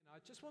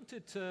Just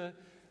wanted to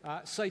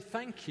say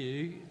thank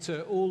you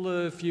to all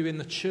of you in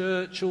the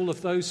church, all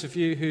of those of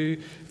you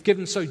who've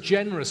given so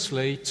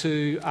generously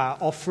to our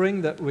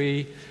offering that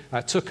we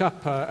took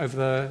up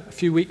over a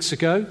few weeks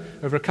ago,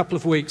 over a couple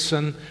of weeks.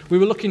 And we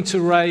were looking to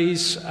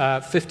raise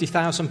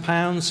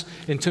 £50,000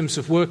 in terms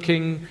of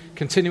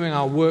continuing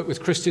our work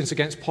with Christians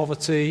Against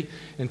Poverty,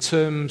 in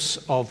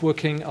terms of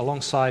working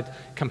alongside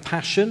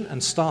Compassion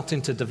and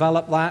starting to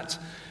develop that.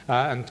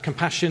 And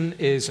Compassion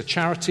is a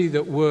charity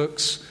that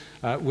works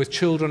with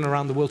children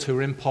around the world who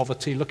are in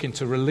poverty, looking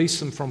to release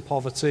them from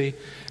poverty,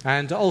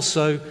 and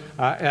also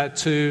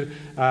to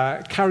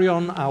carry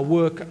on our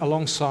work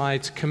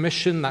alongside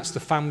Commission. That's the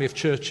family of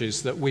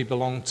churches that we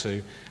belong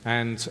to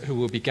and who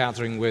we'll be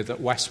gathering with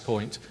at West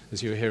Point,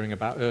 as you were hearing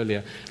about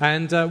earlier.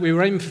 And we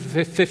were aiming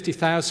for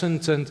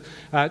 50,000, and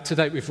to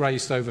date we've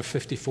raised over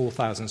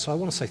 54,000. So I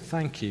want to say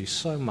thank you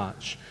so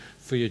much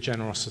for your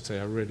generosity.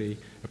 I really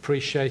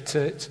appreciate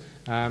it,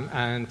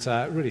 and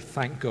really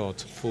thank God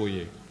for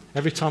you.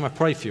 Every time I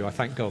pray for you, I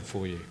thank God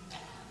for you.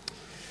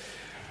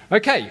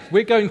 Okay,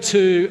 we're going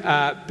to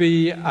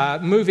be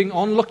moving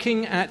on,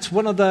 looking at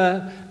one of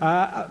the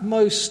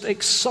most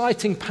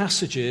exciting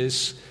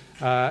passages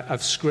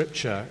of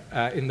Scripture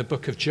in the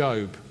book of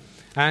Job.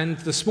 And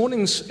this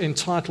morning's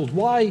entitled,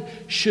 Why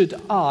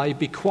Should I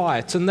Be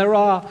Quiet? And there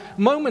are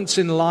moments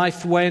in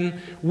life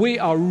when we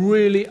are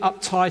really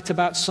uptight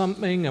about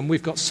something and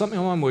we've got something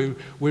on,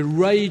 we're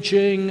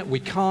raging,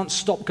 we can't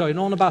stop going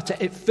on about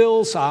it. It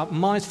fills our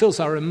minds, fills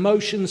our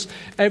emotions,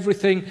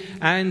 everything.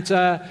 And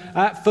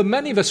for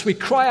many of us, we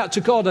cry out to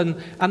God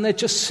and there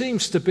just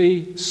seems to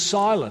be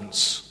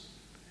silence.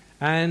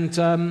 And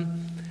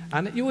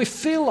we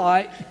feel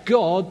like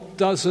God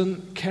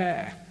doesn't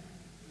care.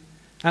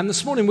 And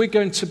this morning we're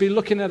going to be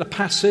looking at a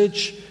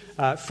passage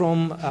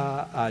from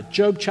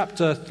Job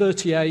chapter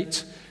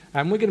 38,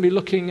 and we're going to be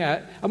looking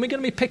at, and we're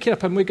going to be picking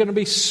up, and we're going to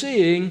be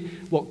seeing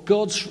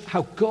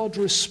how God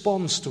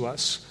responds to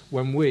us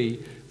when we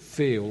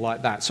feel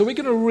like that. So we're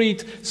going to read,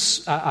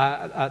 this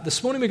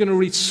morning we're going to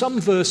read some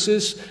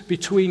verses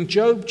between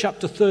Job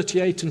chapter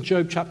 38 and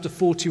Job chapter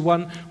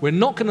 41. We're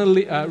not going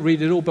to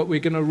read it all, but we're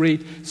going to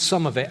read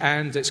some of it,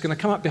 and it's going to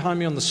come up behind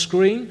me on the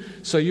screen,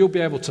 so you'll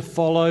be able to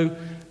follow.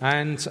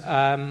 And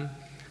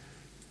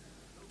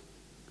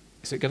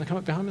is it going to come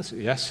up behind us?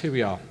 Yes, here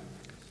we are.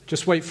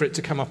 Just wait for it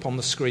to come up on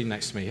the screen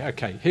next to me.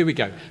 Okay, here we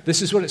go.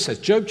 This is what it says.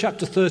 Job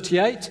chapter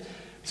 38,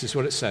 this is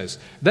what it says.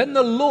 Then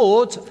the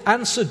Lord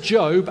answered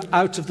Job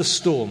out of the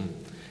storm.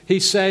 He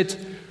said,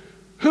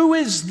 "Who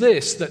is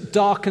this that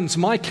darkens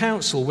my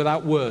counsel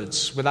without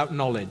words, without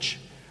knowledge?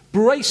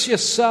 Brace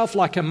yourself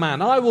like a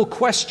man. I will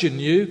question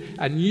you,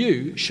 and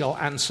you shall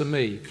answer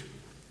me.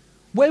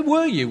 Where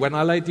were you when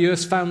I laid the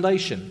earth's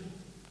foundation?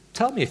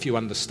 Tell me if you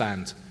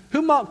understand.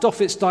 Who marked off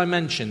its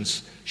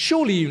dimensions?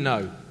 Surely you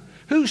know.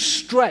 Who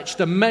stretched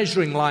a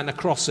measuring line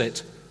across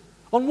it?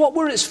 On what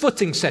were its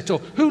footing set? Or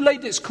who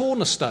laid its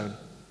cornerstone?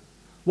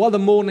 While the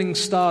morning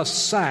stars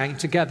sang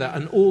together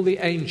and all the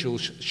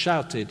angels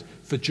shouted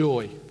for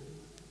joy."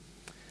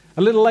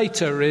 A little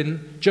later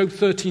in Job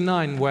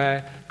 39,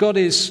 where God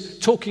is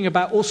talking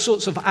about all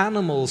sorts of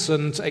animals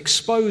and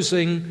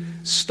exposing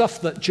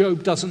stuff that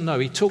Job doesn't know.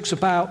 He talks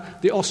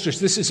about the ostrich.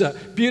 This is a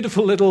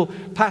beautiful little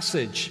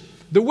passage.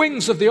 "The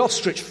wings of the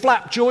ostrich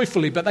flap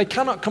joyfully, but they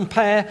cannot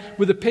compare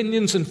with the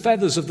pinions and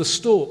feathers of the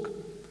stork.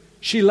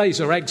 She lays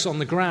her eggs on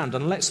the ground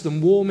and lets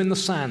them warm in the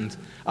sand,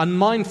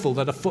 unmindful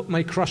that a foot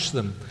may crush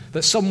them,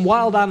 that some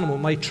wild animal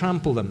may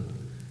trample them.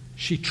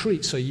 She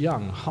treats her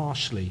young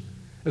harshly,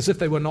 as if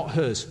they were not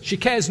hers. She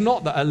cares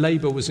not that her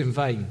labor was in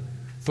vain,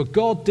 for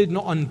God did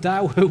not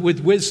endow her with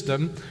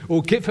wisdom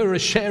or give her a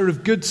share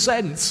of good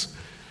sense.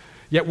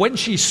 Yet when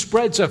she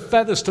spreads her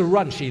feathers to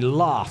run, she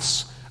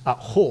laughs at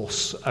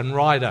horse and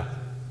rider."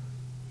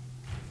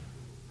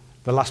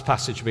 The last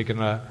passage we're going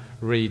to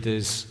read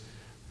is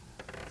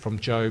from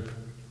Job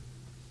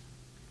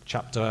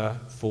chapter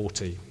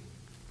 40.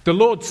 "The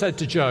Lord said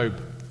to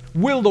Job,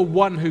 'Will the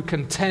one who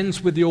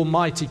contends with the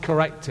Almighty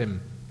correct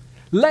him?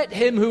 Let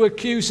him who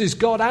accuses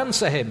God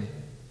answer him.'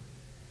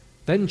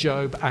 Then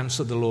Job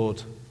answered the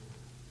Lord,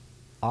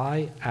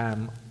 'I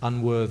am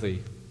unworthy.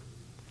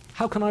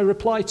 How can I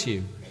reply to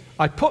you?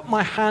 I put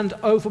my hand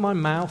over my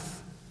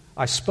mouth.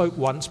 I spoke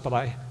once, but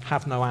I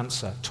have no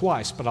answer.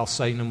 Twice, but I'll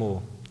say no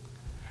more.'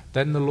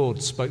 Then the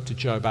Lord spoke to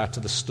Job out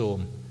of the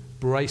storm.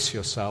 'Brace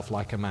yourself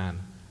like a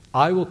man.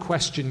 I will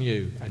question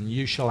you, and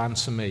you shall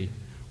answer me.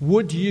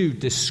 Would you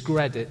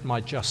discredit my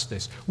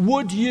justice?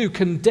 Would you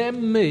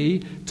condemn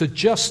me to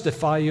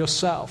justify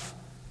yourself?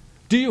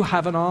 Do you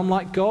have an arm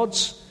like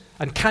God's?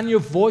 And can your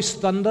voice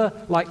thunder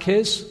like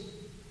his?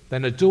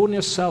 Then adorn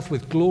yourself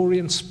with glory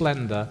and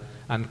splendor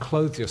and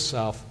clothe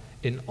yourself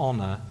in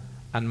honor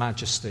and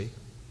majesty.'"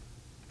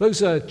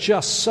 Those are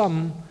just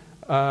some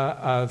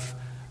of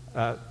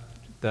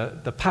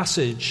the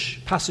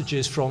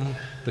passages from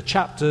the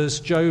chapters,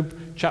 Job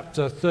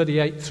chapter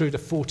 38 through to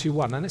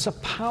 41. And it's a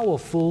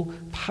powerful,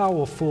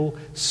 powerful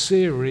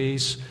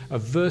series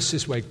of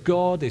verses where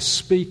God is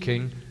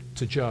speaking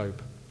to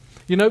Job.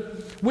 You know,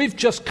 we've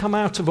just come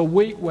out of a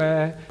week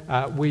where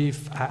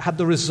we've had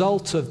the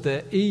result of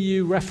the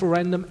EU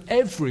referendum.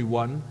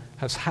 Everyone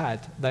has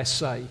had their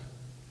say.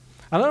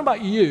 I don't know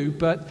about you,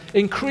 but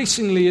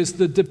increasingly as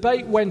the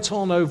debate went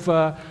on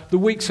over the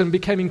weeks and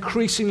became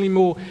increasingly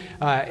more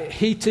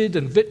heated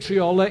and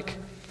vitriolic,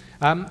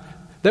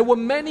 there were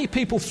many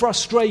people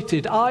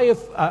frustrated,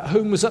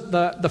 whom was at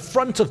the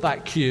front of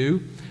that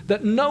queue,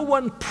 that no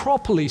one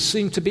properly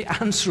seemed to be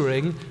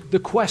answering the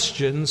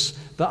questions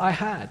that I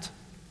had.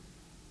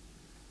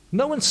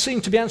 No one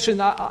seemed to be answering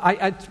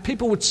that.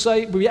 People would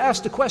say, we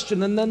asked a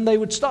question, and then they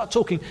would start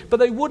talking,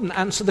 but they wouldn't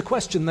answer the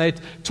question. They'd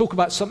talk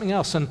about something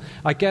else, and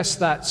I guess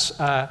that's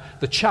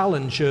the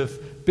challenge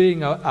of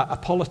being a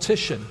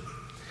politician.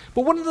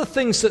 But one of the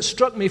things that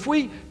struck me, if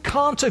we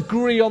can't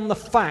agree on the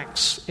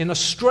facts in a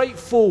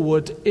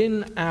straightforward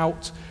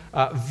in-out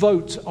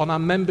vote on our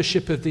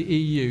membership of the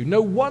EU,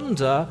 no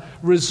wonder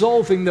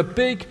resolving the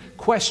big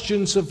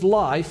questions of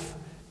life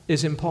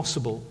is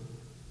impossible.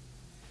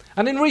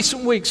 And in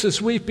recent weeks,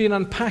 as we've been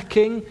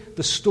unpacking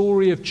the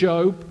story of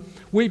Job,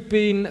 we've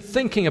been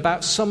thinking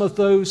about some of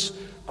those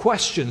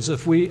questions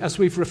as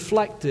we've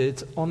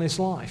reflected on his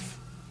life.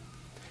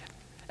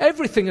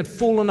 Everything had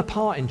fallen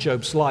apart in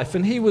Job's life,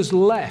 and he was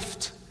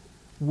left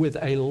with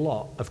a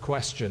lot of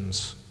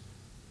questions.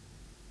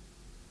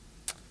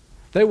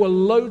 There were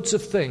loads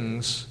of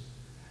things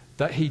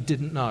that he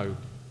didn't know.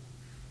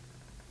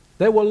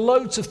 There were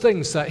loads of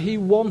things that he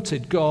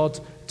wanted God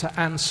to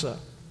answer.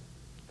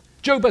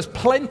 Job has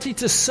plenty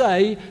to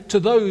say to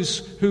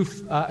those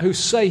who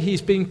say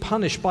he's being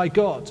punished by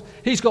God.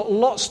 He's got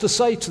lots to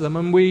say to them,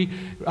 and we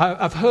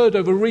have heard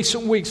over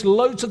recent weeks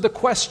loads of the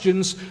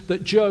questions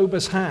that Job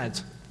has had.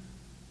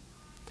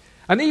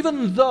 And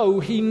even though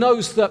he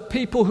knows that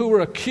people who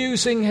are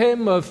accusing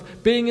him of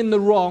being in the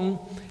wrong,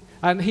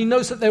 and he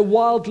knows that they're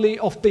wildly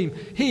off beam,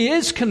 he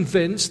is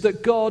convinced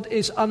that God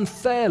is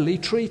unfairly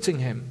treating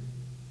him.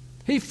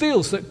 He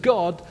feels that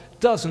God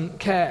doesn't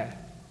care.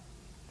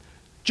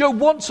 Job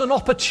wants an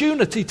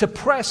opportunity to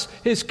press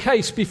his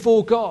case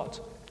before God.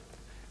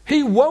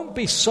 He won't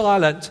be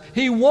silent.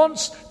 He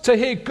wants to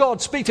hear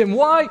God speak to him.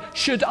 Why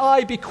should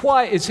I be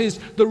quiet is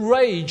the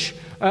rage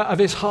of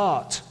his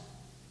heart.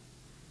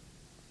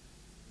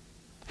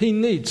 He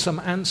needs some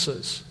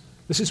answers.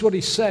 This is what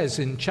he says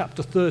in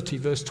chapter 30,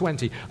 verse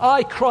 20.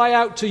 I cry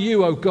out to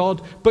you, O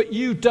God, but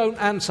you don't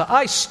answer.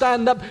 I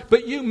stand up,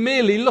 but you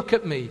merely look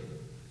at me.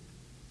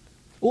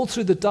 All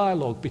through the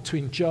dialogue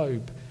between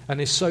Job and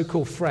his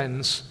so-called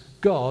friends,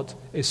 God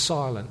is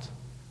silent.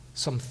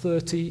 Some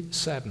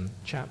 37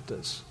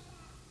 chapters.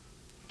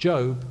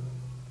 Job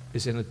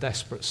is in a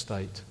desperate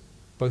state,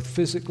 both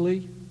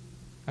physically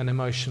and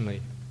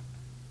emotionally.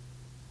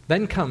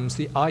 Then comes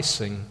the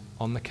icing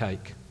on the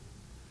cake.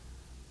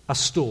 A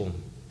storm,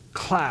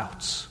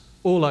 clouds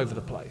all over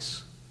the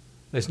place.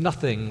 There's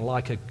nothing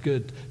like a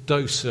good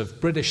dose of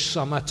British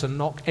summer to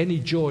knock any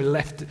joy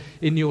left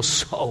in your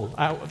soul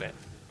out of it.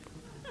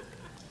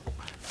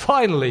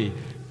 Finally,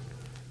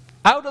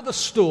 out of the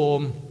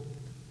storm,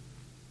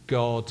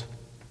 God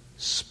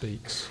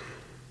speaks.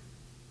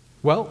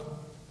 Well,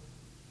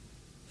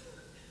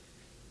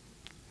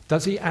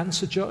 does he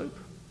answer Job?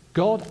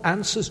 God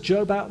answers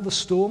Job out of the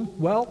storm?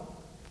 Well,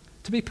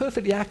 to be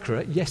perfectly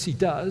accurate, yes, he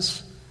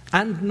does.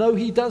 And no,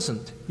 he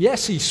doesn't.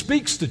 Yes, he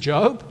speaks to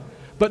Job,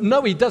 but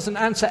no, he doesn't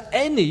answer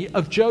any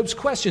of Job's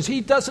questions. He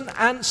doesn't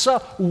answer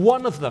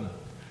one of them.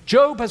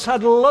 Job has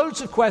had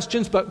loads of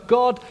questions, but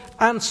God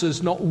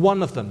answers not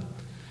one of them.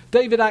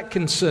 David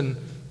Atkinson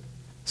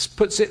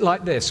puts it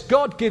like this: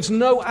 God gives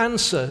no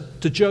answer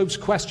to Job's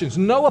questions,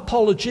 no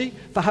apology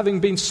for having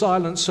been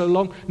silent so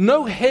long,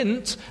 no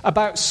hint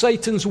about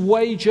Satan's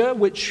wager,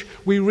 which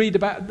we read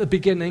about at the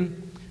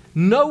beginning,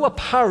 no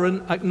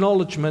apparent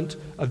acknowledgement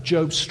of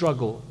Job's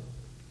struggle.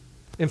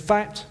 In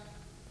fact,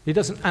 he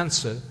doesn't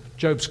answer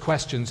Job's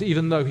questions,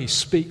 even though he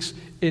speaks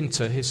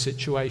into his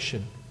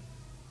situation.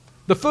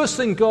 The first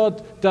thing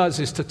God does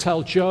is to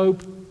tell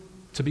Job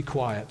to be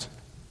quiet.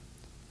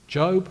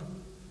 Job,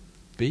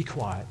 be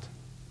quiet.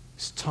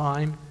 It's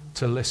time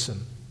to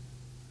listen.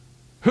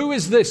 Who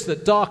is this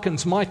that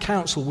darkens my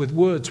counsel with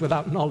words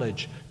without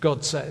knowledge?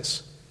 God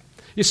says.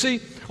 You see,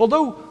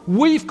 although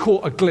we've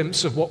caught a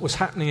glimpse of what was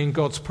happening in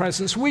God's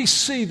presence, we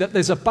see that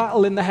there's a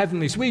battle in the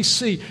heavenlies. We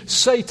see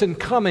Satan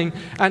coming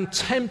and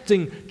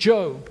tempting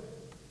Job.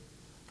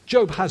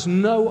 Job has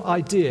no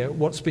idea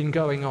what's been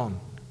going on.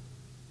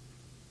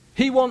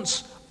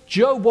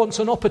 Job wants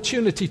an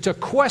opportunity to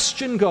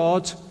question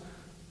God,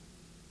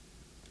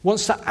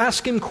 wants to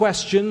ask him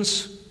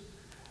questions,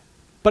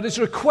 but his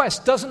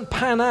request doesn't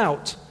pan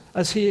out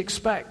as he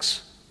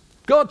expects.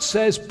 God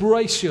says,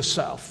 brace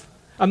yourself,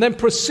 and then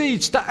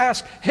proceeds to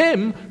ask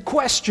him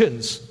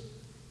questions.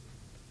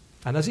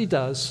 And as he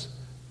does,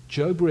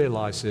 Job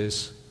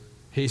realizes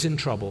he's in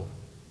trouble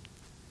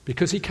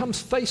because he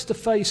comes face to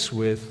face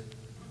with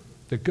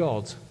the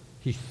God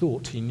he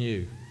thought he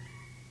knew.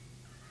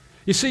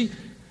 You see,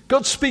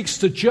 God speaks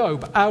to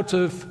Job out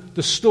of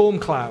the storm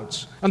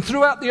clouds. And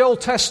throughout the Old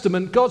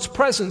Testament, God's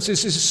presence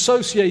is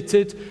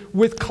associated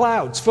with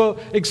clouds. For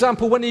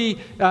example, when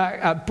he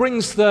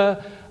brings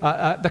the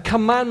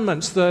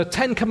commandments, the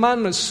 10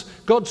 Commandments,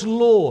 God's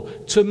law,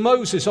 to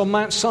Moses on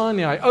Mount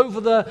Sinai, over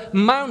the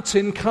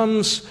mountain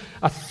comes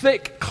a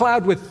thick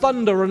cloud with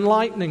thunder and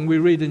lightning, we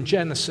read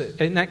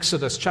in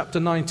Exodus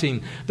chapter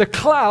 19. The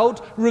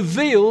cloud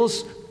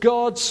reveals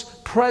God's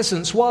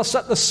presence, whilst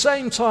at the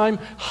same time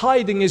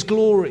hiding his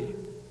glory.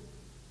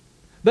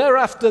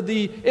 Thereafter,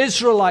 the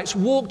Israelites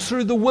walked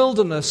through the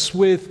wilderness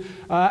with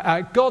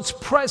God's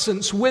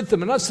presence with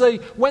them. And as they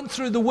went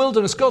through the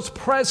wilderness, God's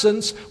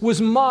presence was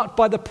marked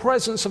by the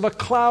presence of a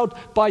cloud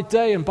by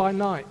day and by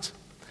night.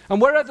 And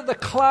wherever the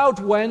cloud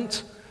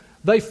went,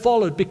 they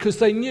followed because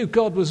they knew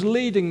God was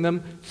leading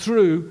them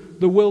through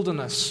the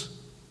wilderness.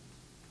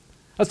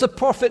 As the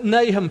prophet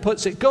Nahum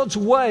puts it, God's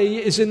way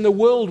is in the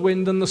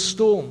whirlwind and the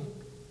storm.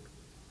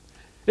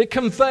 It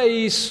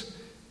conveys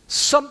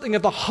something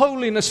of the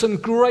holiness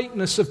and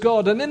greatness of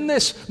God. And in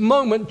this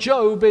moment,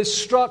 Job is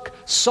struck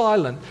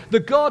silent. The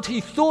God he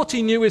thought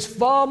he knew is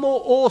far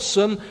more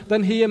awesome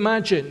than he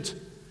imagined.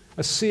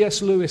 As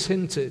C.S. Lewis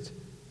hinted,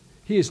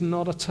 he is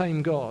not a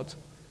tame God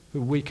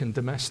who we can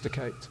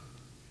domesticate.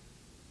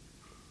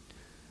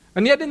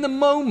 And yet in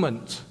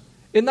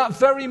that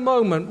very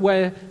moment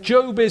where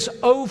Job is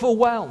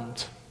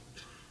overwhelmed,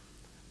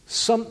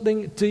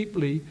 something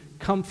deeply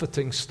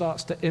comforting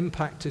starts to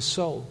impact his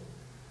soul.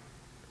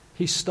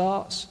 He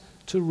starts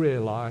to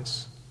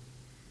realize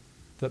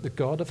that the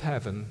God of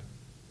heaven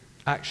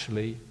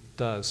actually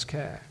does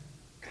care.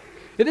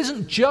 It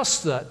isn't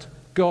just that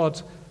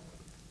God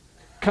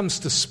comes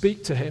to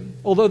speak to him,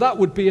 although that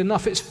would be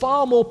enough. It's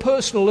far more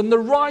personal, and the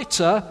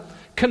writer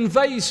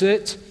conveys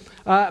it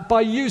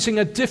by using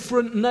a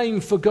different name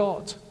for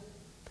God.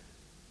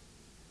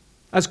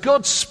 As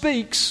God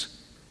speaks,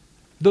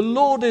 the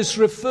Lord is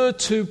referred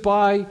to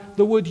by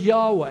the word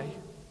Yahweh.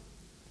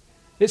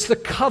 It's the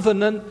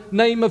covenant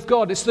name of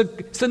God. It's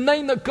the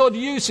name that God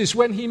uses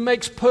when he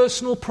makes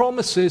personal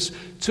promises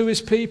to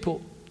his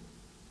people.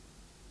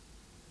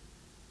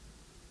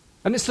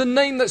 And it's the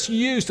name that's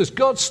used as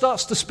God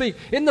starts to speak.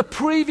 In the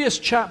previous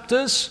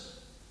chapters,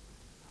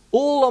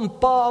 all on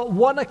bar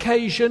one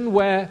occasion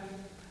where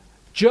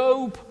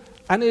Job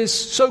and his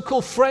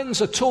so-called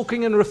friends are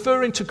talking and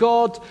referring to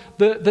God,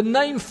 the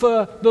name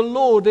for the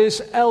Lord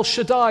is El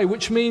Shaddai,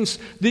 which means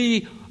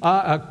the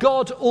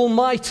God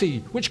Almighty,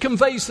 which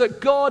conveys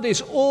that God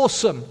is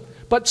awesome,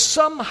 but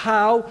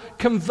somehow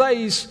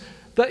conveys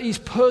that he's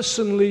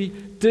personally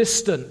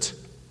distant.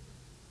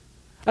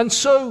 And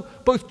so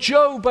both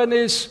Job and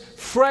his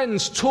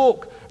friends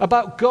talk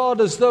about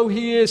God as though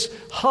he is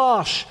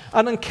harsh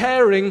and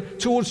uncaring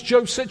towards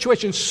Job's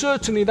situation.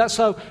 Certainly that's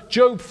how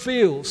Job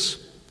feels.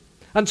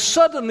 And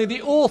suddenly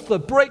the author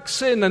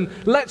breaks in and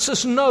lets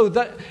us know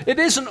that it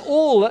isn't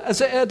all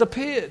as it had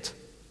appeared.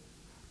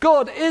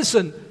 God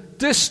isn't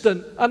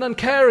distant and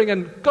uncaring,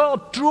 and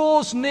God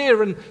draws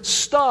near and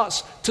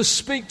starts to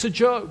speak to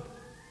Job.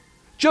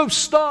 Job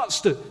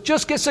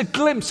just gets a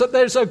glimpse that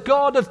there's a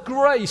God of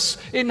grace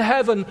in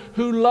heaven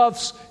who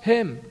loves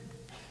him.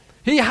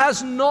 He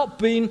has not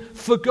been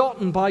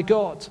forgotten by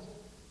God.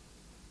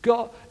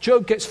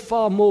 Job gets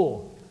far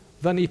more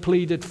than he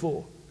pleaded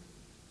for.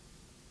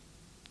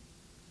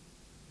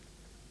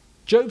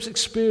 Job's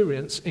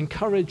experience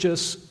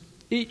encourages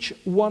each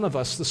one of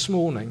us this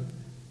morning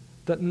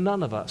that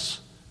none of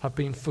us have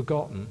been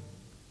forgotten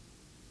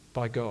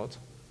by God.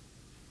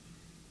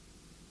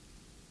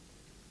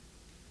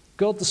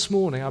 God this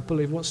morning, I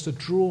believe, wants to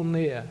draw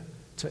near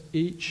to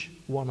each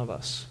one of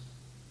us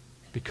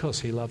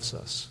because he loves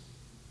us.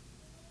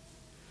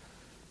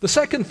 The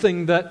second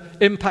thing that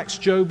impacts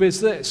Job is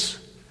this: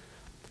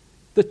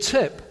 the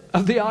tip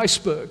of the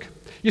iceberg.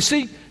 You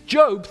see,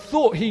 Job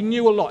thought he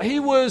knew a lot. He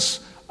was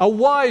a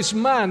wise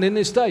man in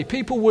his day.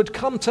 People would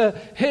come to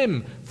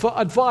him for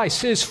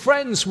advice. His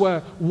friends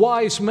were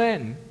wise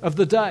men of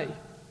the day.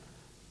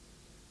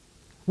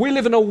 We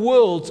live in a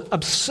world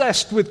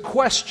obsessed with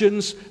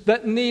questions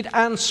that need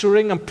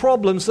answering and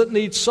problems that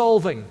need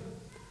solving.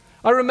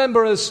 I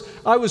remember as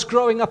I was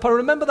growing up, I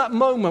remember that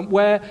moment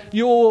where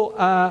you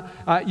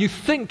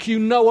think you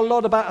know a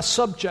lot about a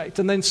subject,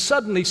 and then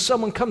suddenly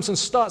someone comes and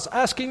starts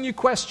asking you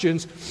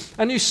questions,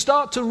 and you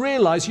start to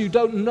realize you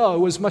don't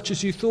know as much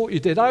as you thought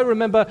you did. I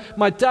remember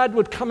my dad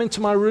would come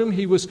into my room.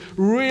 He was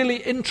really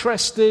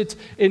interested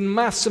in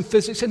maths and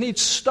physics, and he'd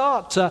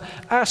start to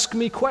ask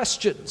me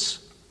questions.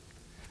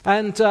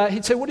 And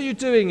he'd say, "What are you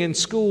doing in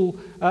school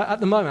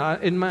at the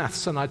moment in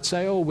maths?" And I'd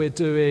say, "Oh, we're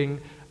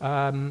doing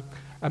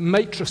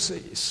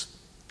matrices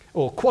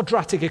or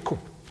quadratic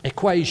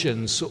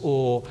equations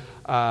or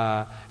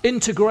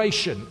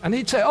integration." And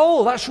he'd say,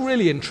 "Oh, that's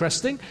really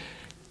interesting.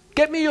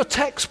 Get me your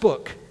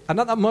textbook." And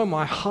at that moment,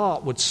 my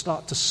heart would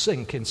start to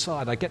sink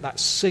inside. I get that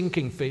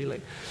sinking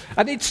feeling.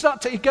 And he'd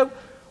go,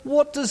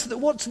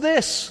 "What's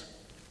this?"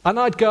 And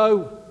I'd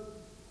go,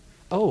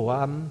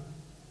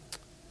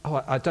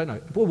 I don't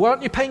know. "Well,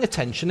 weren't you paying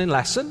attention in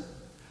lesson?"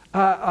 He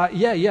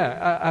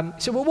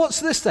said, well, what's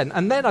this then?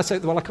 And then I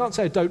said, well, I can't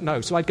say I don't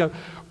know. So I'd go,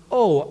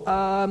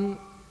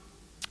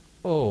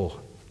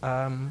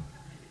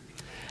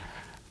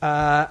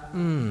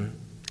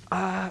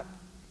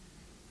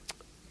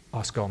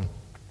 it's gone.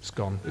 It's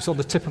gone. It's on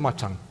the tip of my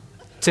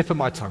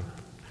tongue.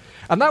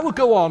 And that would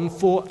go on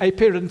for a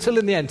period until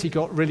in the end he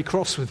got really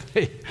cross with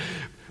me.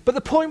 But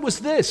the point was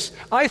this.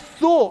 I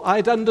thought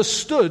I'd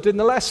understood in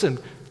the lesson.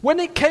 When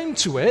it came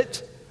to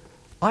it,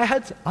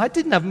 I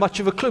didn't have much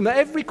of a clue. Now,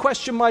 every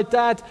question my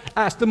dad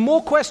asked, the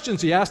more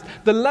questions he asked,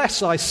 the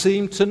less I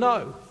seemed to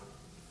know.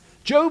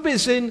 Job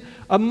is in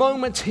a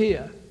moment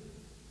here.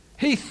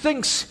 He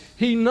thinks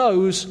he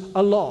knows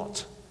a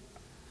lot.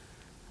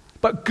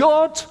 But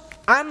God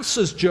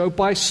answers Job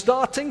by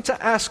starting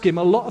to ask him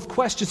a lot of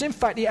questions. In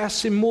fact, he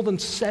asks him more than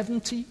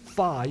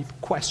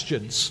 75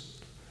 questions.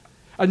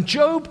 And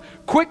Job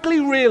quickly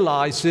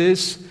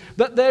realizes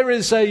that there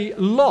is a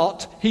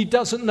lot he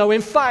doesn't know.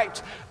 In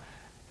fact,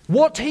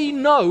 what he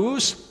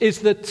knows is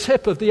the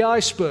tip of the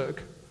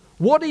iceberg.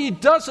 What he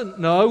doesn't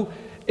know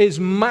is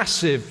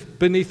massive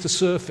beneath the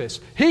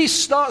surface. He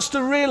starts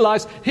to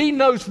realize he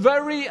knows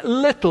very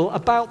little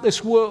about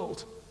this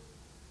world.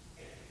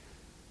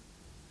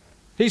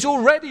 He's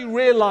already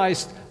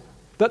realized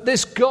that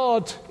this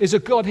God is a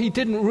God he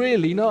didn't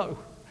really know.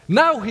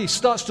 Now he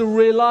starts to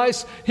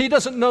realize he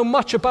doesn't know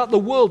much about the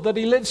world that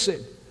he lives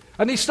in.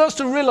 And he starts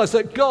to realize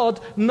that God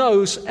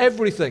knows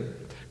everything.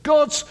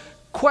 God's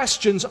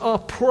questions are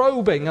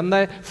probing, and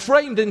they're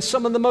framed in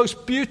some of the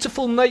most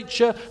beautiful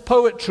nature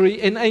poetry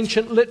in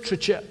ancient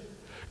literature.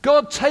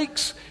 God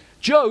takes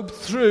Job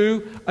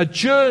through a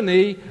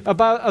journey of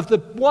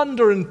the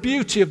wonder and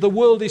beauty of the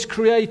world he's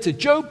created.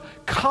 Job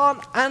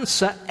can't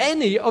answer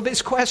any of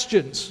his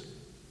questions.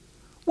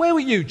 Where were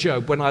you,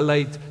 Job, when I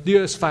laid the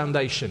earth's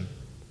foundation?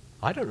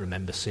 I don't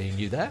remember seeing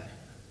you there.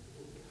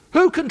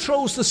 Who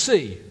controls the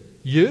sea?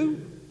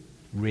 You?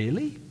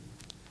 Really?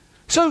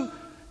 So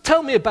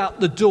tell me about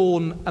the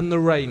dawn and the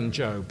rain,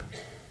 Job.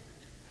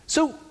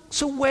 So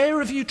where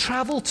have you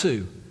traveled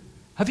to?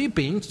 Have you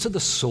been to the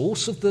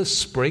source of the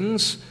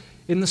springs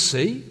in the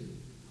sea?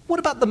 What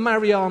about the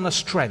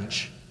Marianas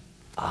Trench?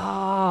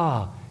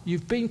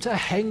 You've been to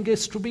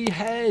Hengistbury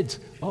Head.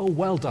 Oh,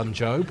 well done,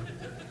 Job.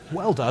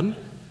 Well done.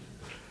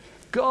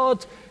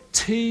 God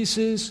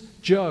teases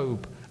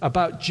Job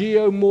about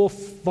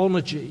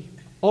geomorphology,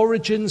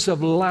 origins of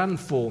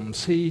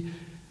landforms. He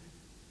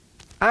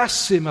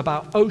asks him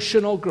about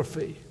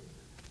oceanography,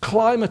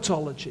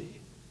 climatology,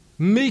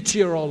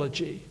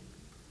 meteorology,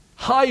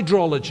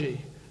 hydrology,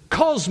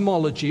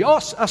 cosmology,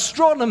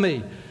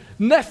 astronomy,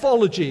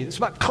 nephology, it's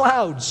about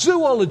clouds,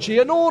 zoology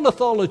and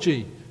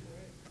ornithology.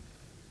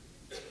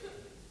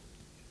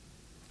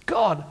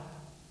 God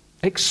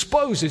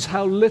exposes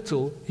how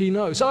little he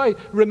knows. I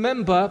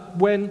remember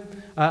when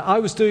I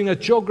was doing a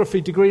geography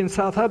degree in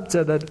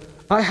Southampton, and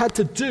I had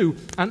to do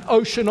an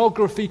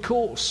oceanography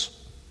course.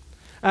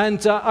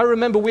 And I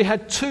remember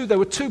there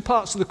were two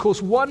parts of the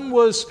course. One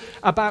was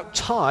about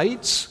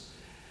tides,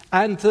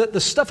 and the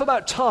stuff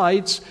about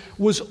tides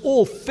was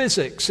all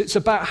physics. It's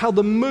about how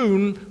the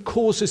moon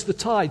causes the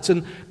tides.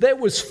 And there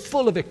was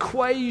full of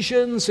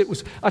equations.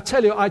 I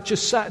tell you, I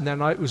just sat in there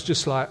and it was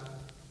just like,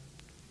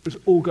 it was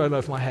all going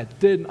over my head.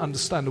 Didn't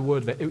understand a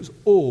word of it. It was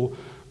all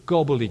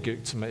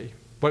gobbledygook to me.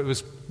 But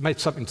it made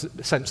sense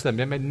to them.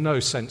 It made no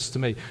sense to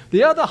me.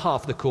 The other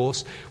half of the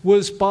course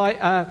was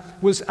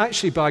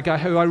actually by a guy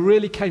who I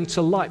really came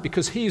to like,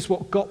 because he's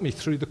what got me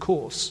through the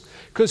course.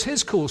 Because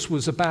his course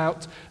was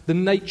about the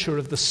nature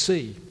of the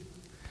sea.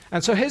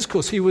 And so his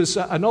course, he was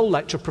an old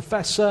lecturer,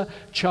 Professor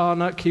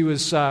Charnock. He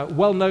was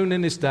well known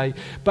in his day.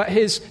 But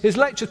his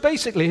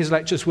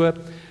lectures were,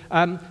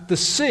 the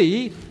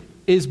sea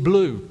is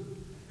blue.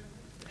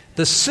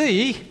 The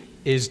sea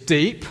is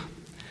deep.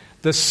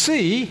 The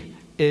sea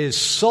is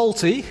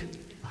salty.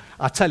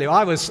 I tell you,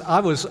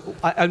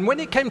 and when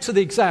it came to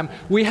the exam,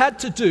 we had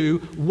to do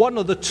one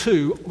of the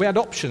two. We had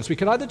options. We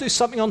could either do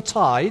something on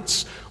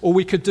tides, or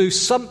we could do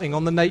something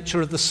on the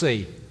nature of the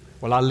sea.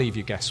 Well, I'll leave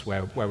you guess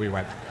where we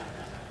went.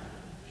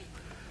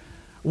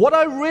 What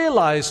I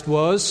realized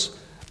was,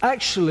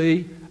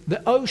 actually,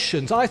 the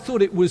oceans, I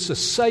thought it was a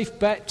safe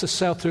bet to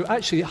sail through.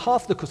 Actually,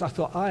 half the course, I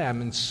thought, I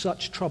am in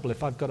such trouble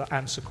if I've got to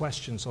answer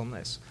questions on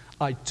this.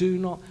 I do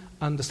not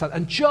understand.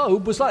 And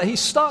Job was like, he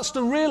starts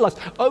to realize,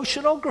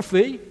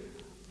 oceanography,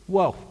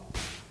 well,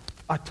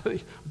 I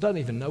don't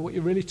even know what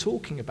you're really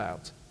talking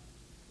about.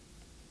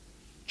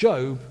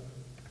 Job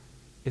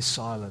is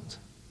silent.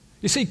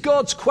 You see,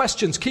 God's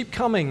questions keep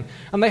coming,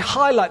 and they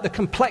highlight the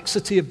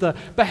complexity of the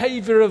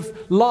behavior of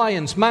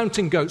lions,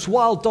 mountain goats,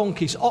 wild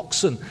donkeys,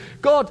 oxen.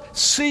 God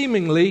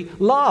seemingly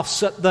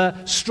laughs at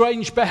the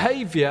strange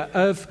behavior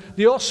of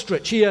the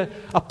ostrich. He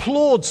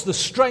applauds the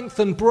strength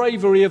and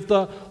bravery of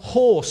the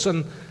horse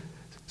and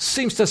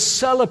seems to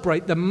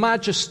celebrate the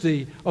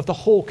majesty of the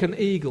hawk and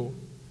eagle.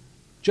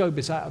 Job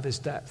is out of his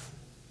depth.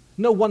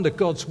 No wonder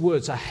God's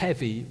words are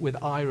heavy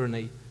with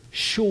irony.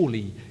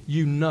 Surely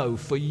you know,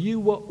 for you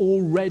were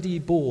already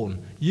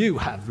born. You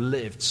have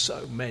lived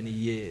so many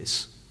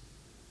years.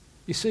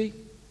 You see,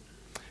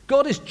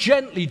 God is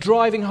gently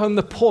driving home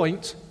the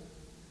point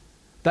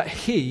that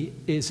he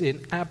is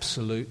in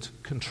absolute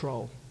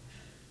control.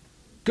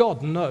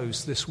 God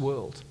knows this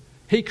world.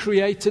 He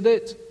created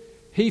it.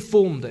 He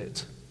formed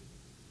it.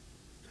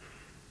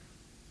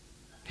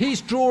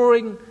 He's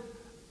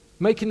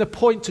making the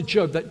point to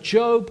Job that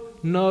Job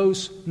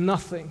knows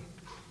nothing.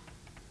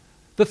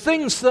 The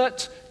things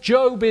that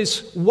Job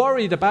is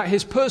worried about,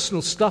 his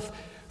personal stuff,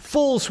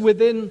 falls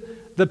within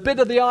the bit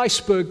of the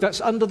iceberg that's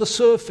under the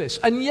surface.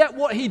 And yet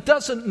what he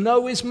doesn't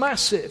know is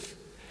massive.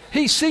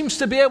 He seems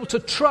to be able to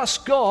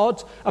trust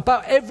God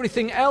about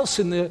everything else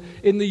in the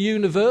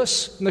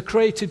universe, in the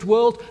created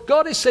world.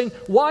 God is saying,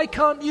 why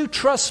can't you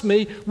trust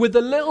me with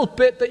the little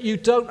bit that you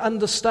don't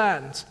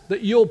understand,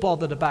 that you're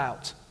bothered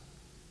about?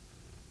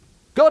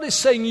 God is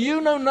saying,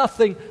 you know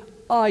nothing,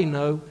 I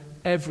know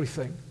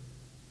everything.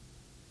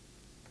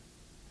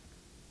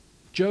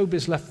 Job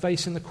is left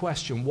facing the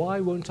question,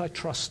 why won't I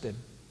trust him?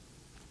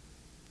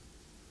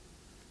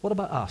 What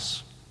about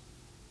us?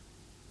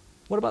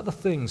 What about the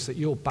things that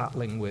you're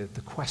battling with,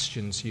 the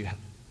questions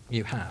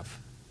you have?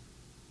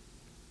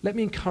 Let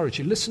me encourage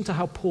you. Listen to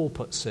how Paul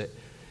puts it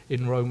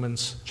in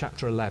Romans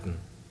chapter 11.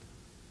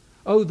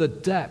 Oh, the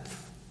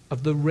depth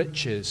of the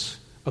riches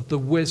of the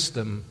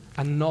wisdom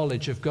and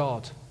knowledge of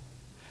God.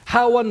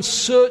 How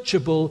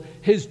unsearchable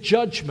his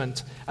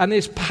judgment and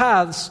his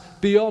paths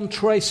beyond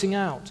tracing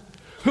out.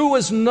 Who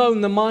has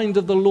known the mind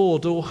of the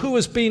Lord, or who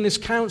has been his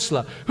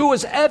counselor? Who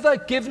has ever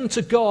given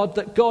to God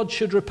that God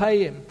should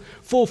repay him?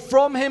 For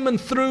from him and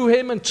through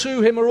him and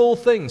to him are all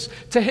things.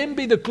 To him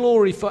be the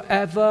glory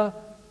forever.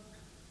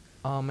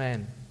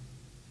 Amen.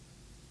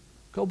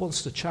 God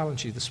wants to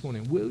challenge you this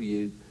morning. Will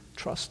you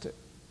trust it?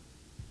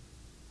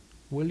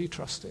 Will you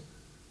trust it?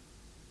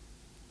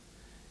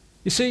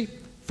 You see,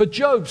 for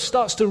Job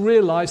starts to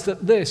realize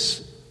that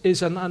this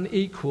is an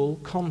unequal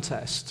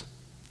contest.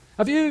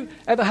 Have you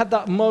ever had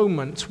that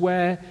moment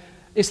where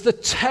it's the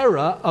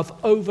terror of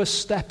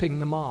overstepping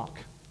the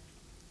mark?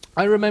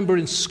 I remember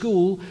in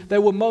school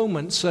there were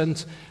moments,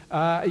 and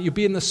you'd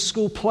be in the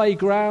school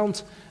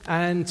playground,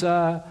 and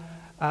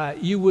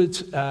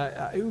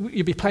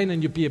you'd be playing,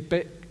 and you'd be a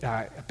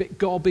bit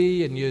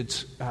gobby, and you'd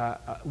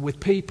with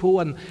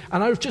people, and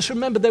I just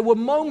remember there were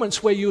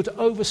moments where you'd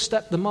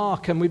overstep the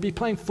mark, and we'd be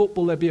playing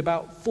football. There'd be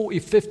about 40,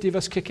 50 of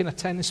us kicking a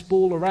tennis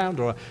ball around,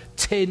 or a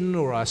tin,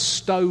 or a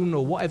stone,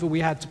 or whatever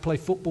we had to play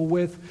football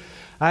with,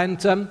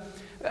 and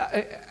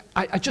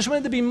I just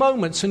remember there'd be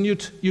moments, and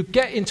you'd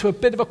get into a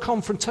bit of a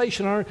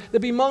confrontation. Or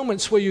there'd be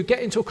moments where you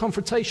get into a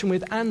confrontation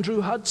with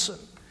Andrew Hudson.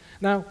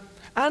 Now,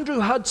 Andrew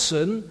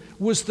Hudson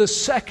was the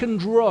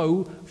second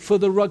row for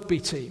the rugby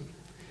team.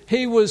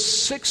 He was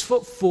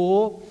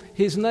 6'4".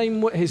 His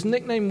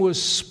nickname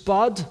was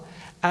Spud,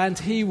 and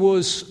he'd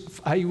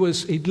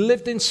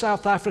lived in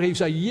South Africa. He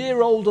was a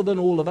year older than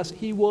all of us.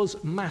 He was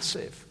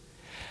massive.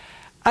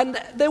 And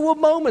there were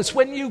moments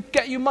when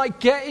you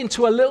might get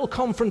into a little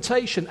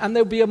confrontation, and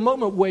there'll be a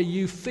moment where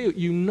you feel,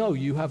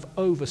 you have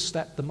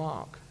overstepped the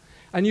mark.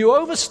 And you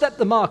overstep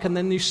the mark, and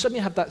then you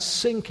suddenly have that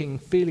sinking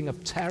feeling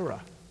of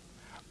terror.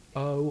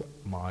 Oh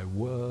my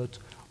word,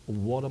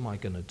 what am I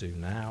going to do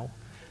now?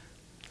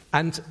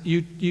 And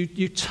you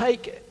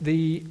take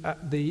the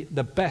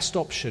best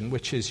option,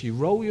 which is you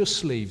roll your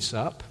sleeves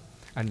up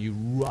and you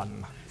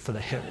run for the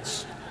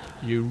hills.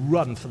 You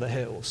run for the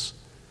hills.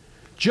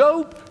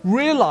 Job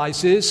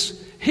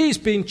realizes he's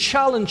been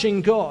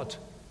challenging God.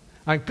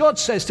 And God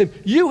says to him,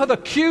 you have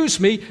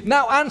accused me,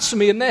 now answer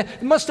me. And there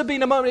must have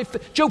been a moment,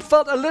 if Job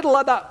felt a little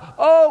like that.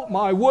 Oh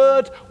my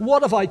word,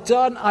 what have I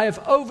done? I have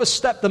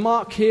overstepped the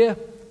mark here.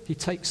 He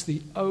takes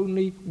the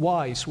only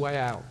wise way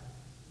out.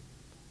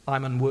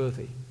 I'm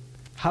unworthy.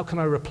 How can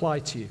I reply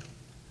to you?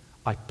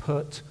 I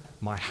put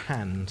my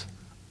hand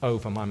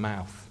over my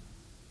mouth.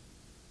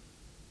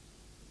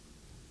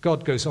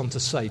 God goes on to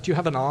say, do you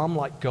have an arm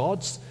like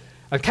God's?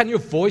 And can your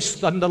voice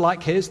thunder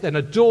like his? Then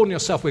adorn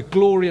yourself with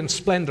glory and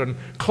splendor and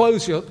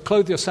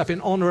clothe yourself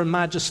in honor and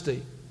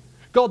majesty.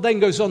 God then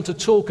goes on to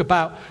talk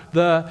about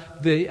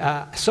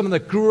some of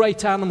the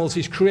great animals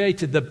he's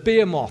created. The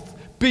behemoth,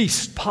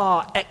 beast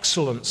par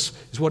excellence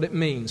is what it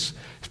means.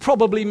 It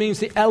probably means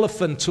the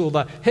elephant or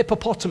the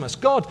hippopotamus.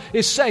 God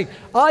is saying,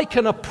 I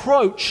can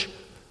approach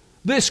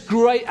this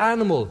great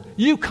animal.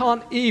 You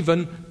can't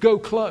even go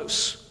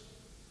close.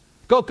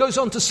 God goes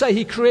on to say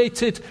he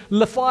created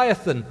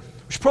Leviathan,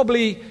 which is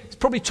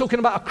probably talking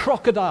about a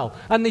crocodile.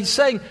 And he's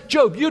saying,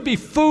 Job, you'd be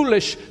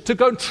foolish to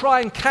go and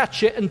try and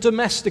catch it and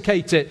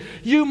domesticate it.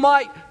 You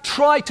might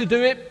try to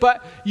do it,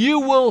 but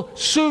you will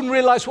soon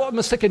realize what a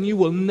mistake, and you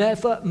will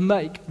never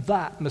make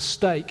that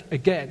mistake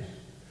again.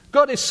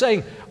 God is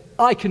saying,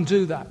 I can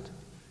do that.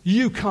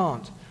 You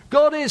can't.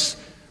 God is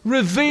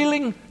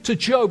revealing to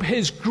Job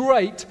his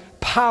great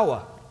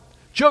power.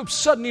 Job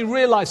suddenly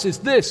realizes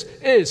this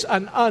is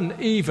an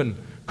uneven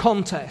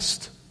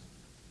contest.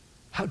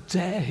 How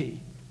dare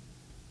he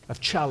have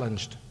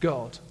challenged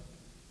God?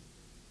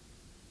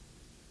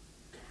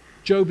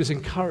 Job is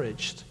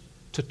encouraged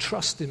to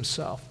trust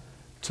himself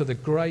to the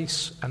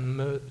grace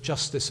and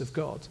justice of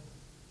God.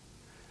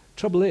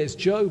 Trouble is,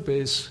 Job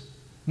is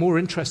more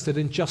interested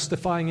in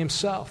justifying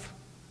himself.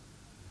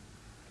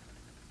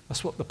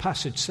 That's what the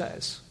passage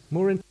says.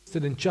 More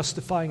interested in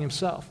justifying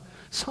himself.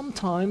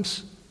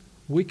 Sometimes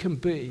we can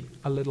be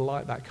a little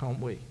like that, can't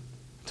we? I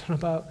don't know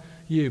about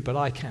you, but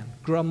I can.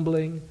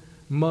 Grumbling,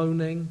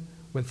 moaning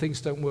when things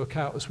don't work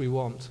out as we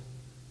want.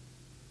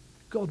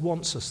 God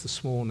wants us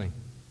this morning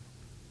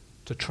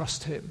to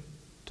trust him,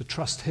 to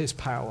trust his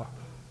power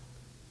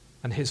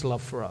and his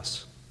love for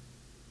us.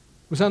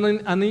 It was an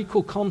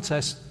unequal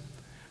contest,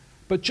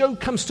 but Job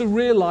comes to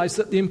realize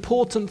that the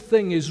important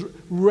thing is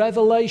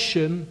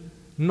revelation,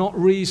 not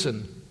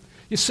reason.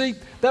 You see,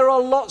 there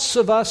are lots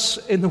of us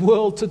in the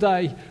world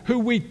today who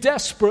we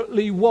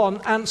desperately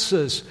want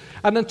answers.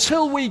 And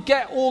until we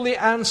get all the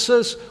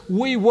answers,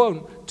 we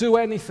won't do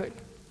anything.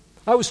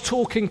 I was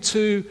talking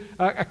to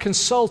a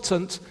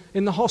consultant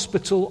in the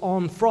hospital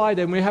on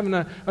Friday, and we were having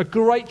a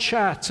great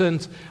chat.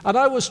 And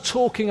I was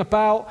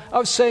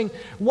saying,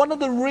 one of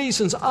the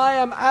reasons I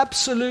am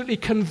absolutely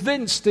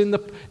convinced in the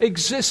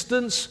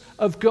existence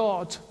of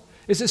God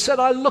is, it said,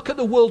 I look at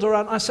the world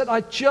around, I said,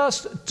 I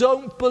just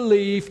don't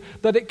believe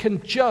that it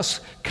can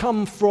just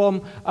come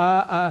from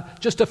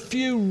just a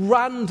few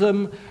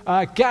random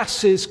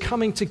gases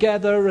coming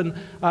together and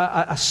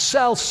a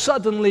cell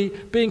suddenly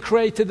being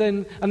created,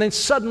 and then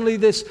suddenly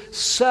this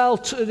cell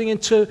turning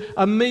into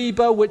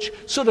amoeba, which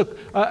sort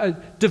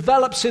of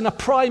develops in a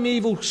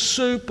primeval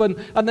soup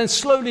and then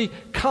slowly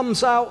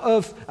comes out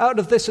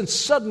of this and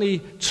suddenly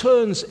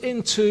turns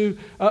into,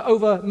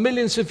 over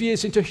millions of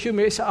years, into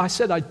human. I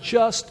said, I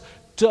just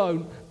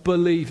don't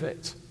believe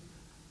it.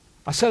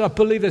 I said, I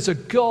believe there's a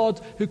God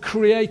who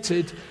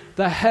created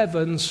the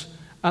heavens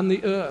and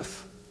the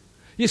earth.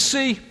 You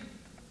see,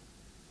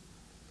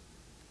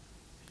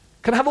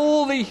 can have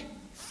all the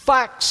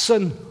facts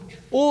and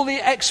all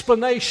the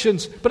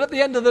explanations, but at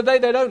the end of the day,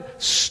 they don't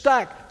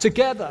stack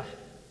together.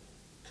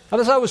 And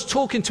as I was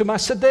talking to him, I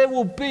said, there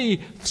will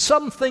be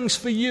some things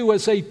for you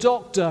as a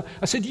doctor.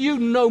 I said, you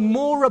know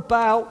more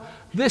about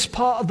this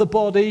part of the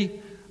body,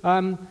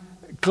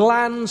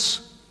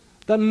 glands,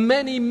 than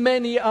many,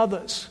 many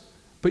others.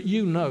 But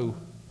you know,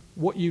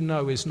 what you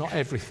know is not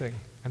everything.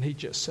 And he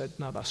just said,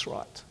 no, that's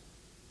right.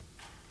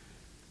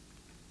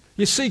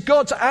 You see,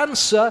 God's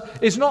answer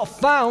is not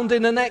found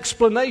in an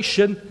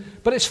explanation,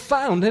 but it's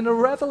found in a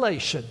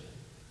revelation.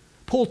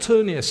 Paul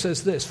Tournier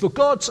says this: for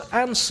God's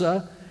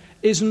answer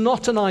is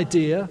not an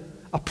idea,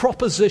 a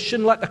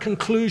proposition like the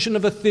conclusion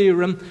of a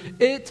theorem.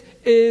 It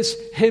is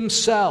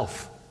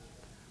himself.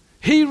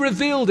 He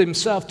revealed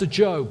himself to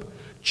Job.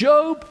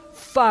 Job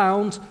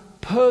found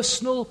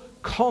personal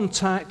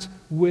contact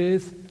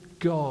with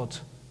God.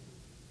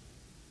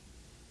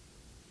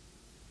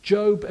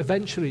 Job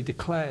eventually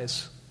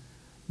declares,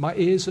 my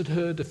ears had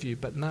heard of you,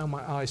 but now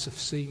my eyes have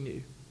seen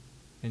you,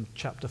 in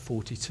chapter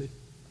 42.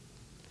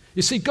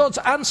 You see, God's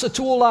answer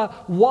to all our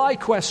why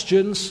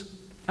questions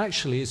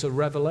actually is a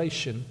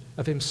revelation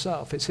of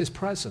himself. It's his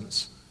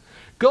presence.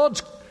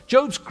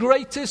 Job's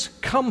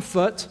greatest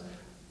comfort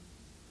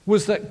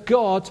was that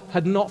God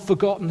had not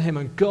forgotten him,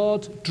 and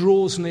God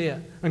draws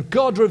near, and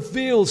God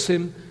reveals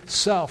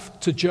himself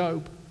to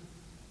Job.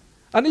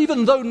 And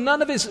even though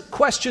none of his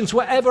questions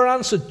were ever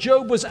answered,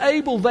 Job was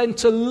able then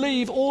to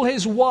leave all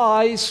his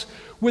whys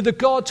with a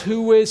God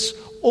who is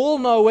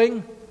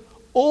all-knowing,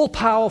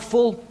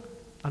 all-powerful,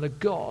 and a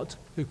God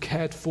who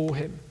cared for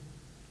him.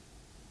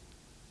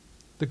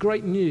 The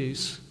great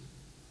news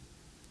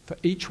for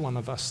each one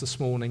of us this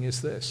morning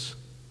is this: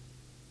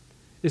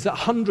 is that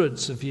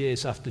hundreds of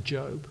years after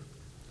Job,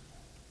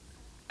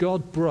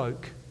 God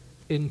broke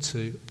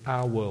into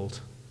our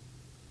world.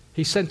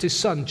 He sent his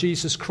son,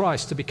 Jesus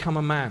Christ, to become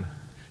a man.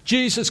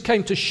 Jesus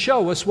came to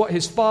show us what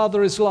his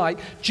Father is like.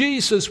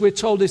 Jesus, we're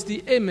told, is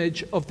the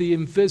image of the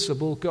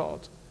invisible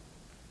God.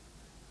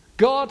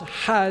 God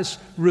has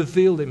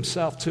revealed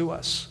himself to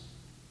us.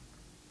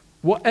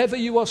 Whatever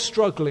you are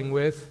struggling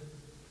with,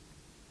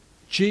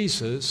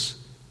 Jesus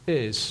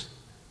is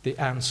the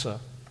answer. I'm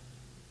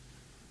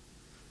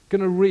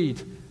going to read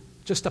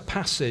just a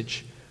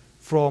passage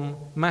from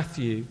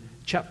Matthew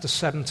chapter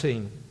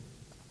 17.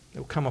 It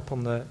will come up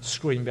on the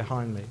screen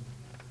behind me.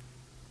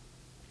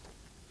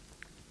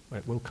 Well,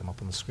 it will come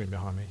up on the screen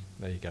behind me.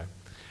 There you go.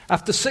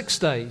 After 6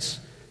 days,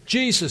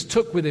 Jesus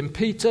took with him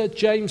Peter,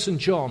 James, and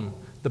John,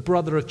 the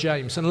brother of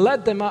James, and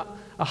led them up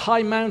a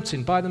high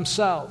mountain by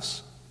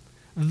themselves.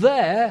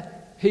 There,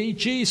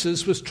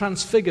 Jesus, was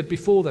transfigured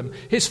before them.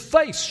 His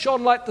face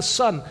shone like the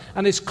sun,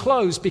 and his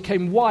clothes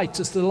became white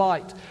as the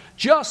light.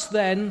 Just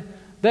then,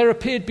 there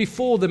appeared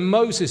before them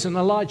Moses and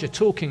Elijah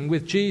talking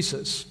with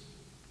Jesus.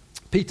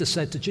 Peter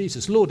said to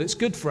Jesus, Lord, it's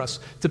good for us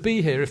to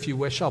be here. If you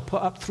wish, I'll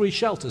put up 3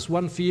 shelters,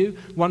 one for you,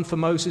 one for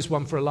Moses,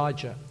 one for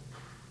Elijah.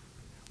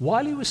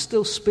 While he was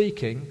still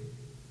speaking,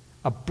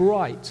 a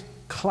bright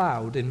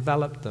cloud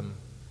enveloped them.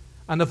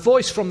 And a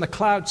voice from the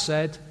cloud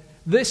said,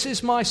 this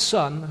is my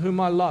son whom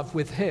I love.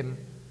 With him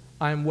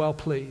I am well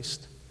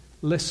pleased.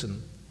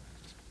 Listen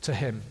to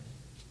him.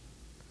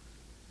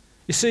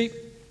 You see,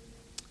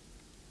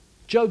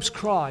 Job's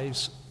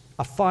cries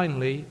are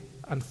finally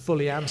and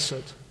fully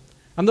answered.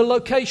 And the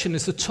location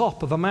is the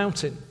top of a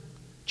mountain.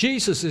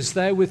 Jesus is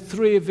there with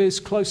 3 of his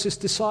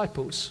closest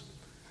disciples.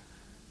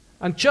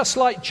 And just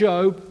like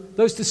Job,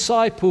 those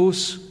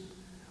disciples,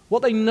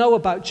 what they know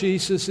about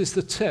Jesus is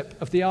the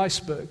tip of the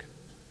iceberg.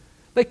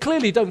 They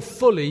clearly don't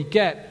fully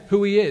get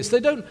who he is. They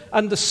don't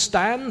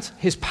understand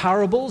his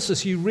parables.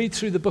 As you read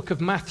through the book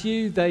of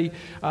Matthew, there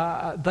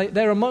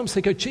are moments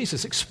they go,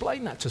 Jesus,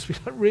 explain that to us. We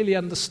don't really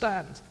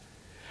understand.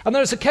 And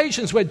there's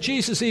occasions where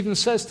Jesus even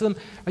says to them,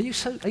 are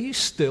you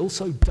still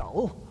so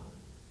dull?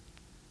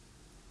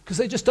 Because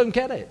they just don't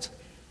get it.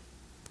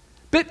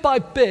 Bit by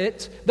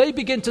bit, they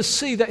begin to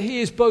see that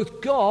he is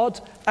both God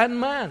and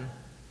man.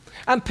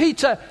 And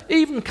Peter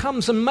even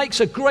comes and makes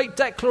a great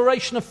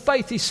declaration of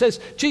faith. He says,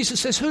 Jesus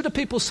says, who do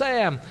people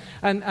say I am?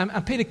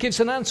 And Peter gives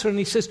an answer and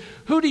he says,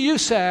 who do you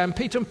say I am,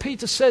 Peter? And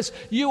Peter says,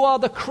 you are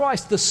the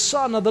Christ, the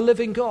Son of the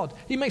living God.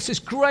 He makes this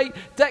great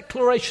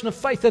declaration of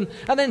faith. And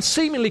then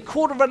seemingly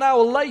quarter of an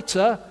hour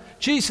later,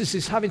 Jesus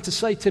is having to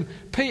say to him,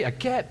 Peter,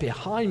 get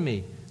behind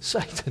me,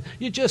 Satan.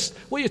 You're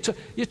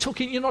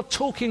not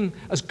talking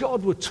as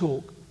God would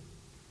talk.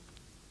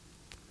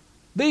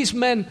 These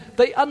men,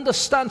 they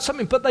understand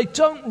something, but they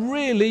don't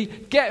really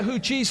get who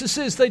Jesus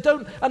is. They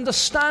don't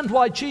understand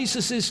why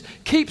Jesus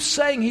keeps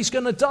saying he's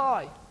going to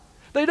die.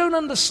 They don't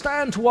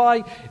understand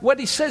what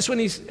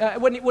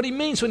he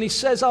means when he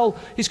says,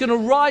 he's going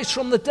to rise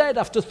from the dead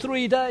after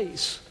 3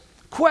 days.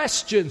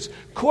 Questions,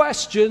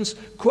 questions,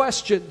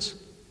 questions.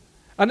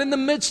 And in the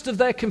midst of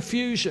their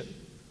confusion,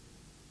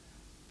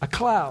 a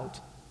cloud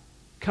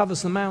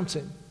covers the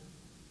mountain.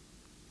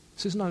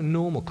 This is no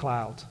normal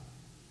cloud.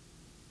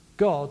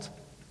 God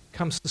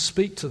comes to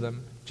speak to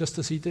them just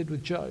as he did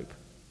with Job.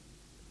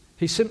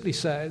 He simply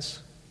says,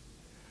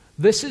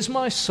 this is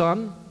my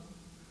son,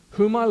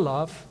 whom I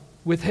love.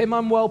 With him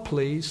I'm well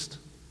pleased.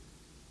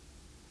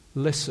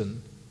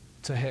 Listen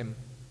to him.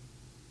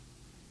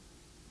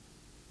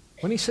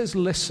 When he says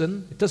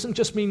listen, it doesn't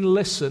just mean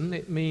listen.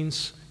 It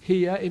means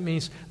hear. It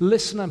means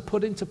listen and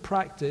put into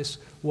practice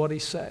what he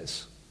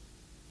says.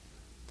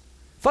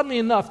 Funnily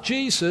enough,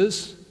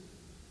 Jesus,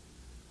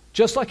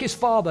 just like his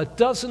Father,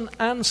 doesn't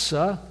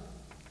answer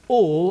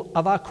all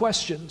of our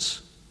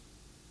questions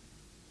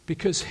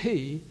because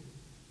he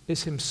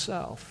is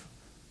himself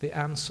the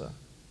answer.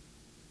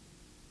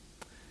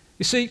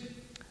 You see,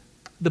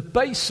 the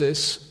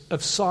basis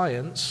of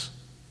science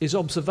is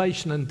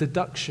observation and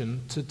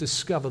deduction to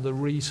discover the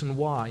reason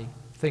why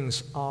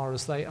things are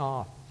as they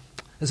are.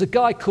 There's a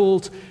guy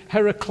called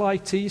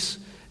Heraclitus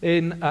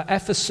in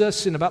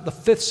Ephesus in about the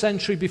 5th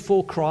century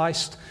before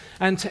Christ,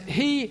 and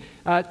he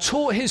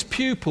taught his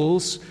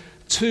pupils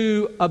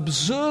to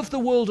observe the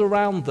world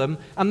around them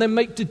and then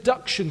make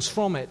deductions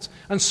from it.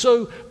 And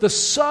so the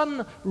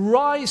sun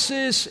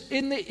rises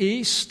in the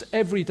east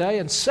every day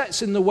and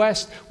sets in the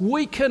west.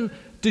 We can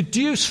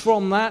deduce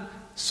from that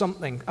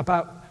something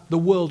about the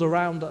world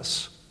around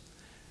us.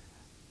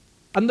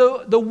 And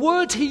the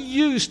word he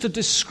used to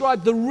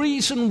describe the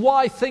reason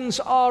why things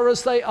are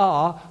as they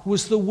are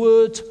was the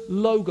word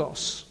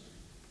logos.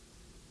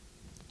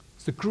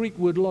 It's the Greek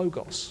word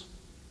logos.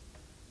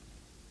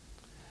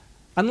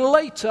 And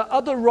later,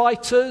 other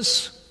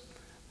writers,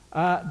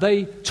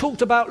 they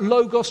talked about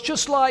logos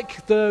just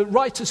like the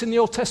writers in the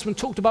Old Testament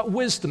talked about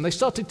wisdom. They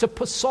started to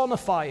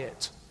personify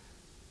it.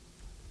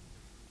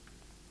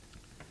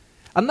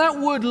 And that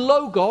word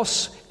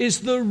logos is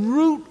the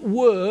root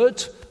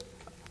word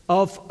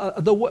of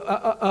the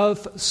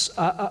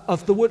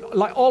word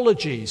like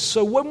ologies.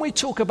 So when we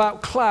talk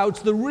about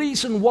clouds, the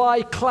reason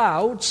why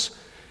clouds,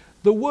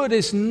 the word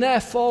is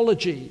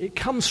nephology. It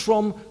comes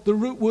from the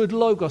root word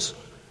logos.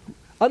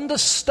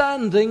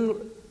 Understanding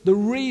the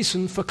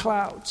reason for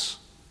clouds.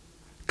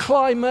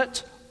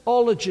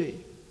 Climatology.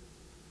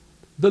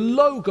 The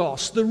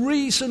logos, the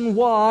reason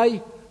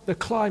why the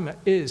climate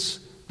is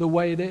the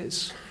way it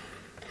is.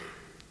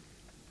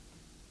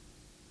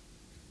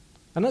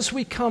 And as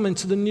we come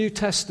into the New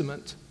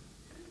Testament,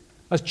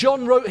 as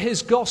John wrote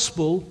his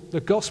gospel,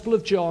 the Gospel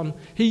of John,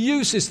 he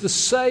uses the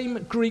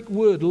same Greek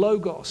word,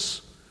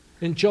 logos,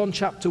 in John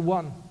chapter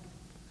 1.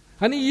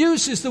 And he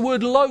uses the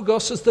word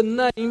logos as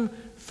the name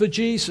for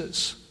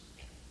Jesus.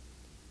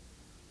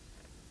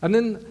 And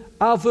in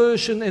our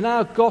version, in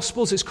our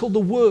Gospels, it's called the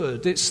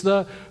Word. It's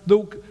the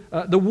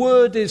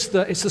word is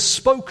it's the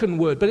spoken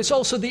word, but it's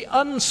also the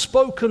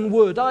unspoken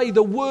word, i.e.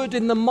 the word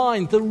in the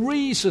mind, the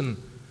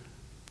reason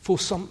for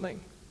something.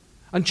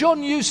 And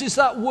John uses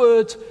that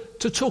word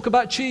to talk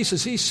about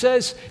Jesus. He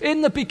says,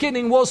 in the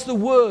beginning was the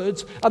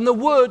Word, and the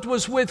Word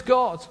was with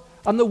God,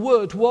 and the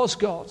Word was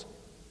God.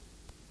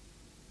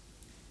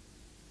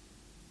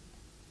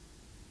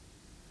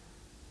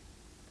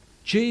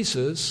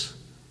 Jesus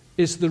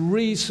is the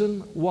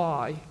reason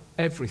why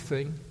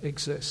everything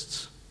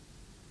exists.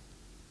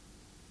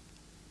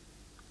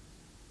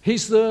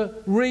 He's the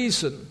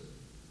reason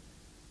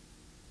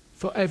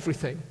for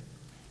everything.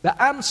 The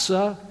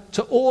answer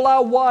to all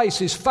our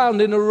whys is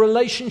found in a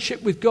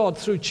relationship with God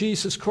through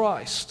Jesus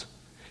Christ.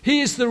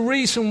 He is the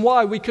reason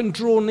why we can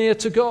draw near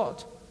to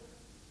God.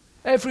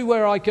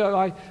 Everywhere I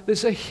go,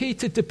 there's a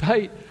heated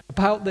debate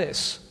about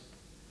this.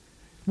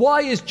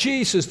 Why is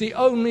Jesus the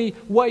only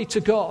way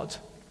to God?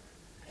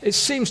 It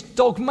seems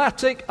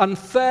dogmatic,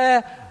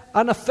 unfair,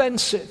 and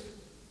offensive.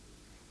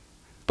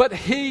 But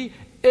he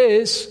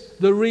is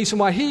the reason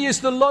why. He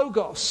is the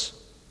Logos.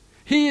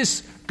 He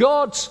is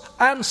God's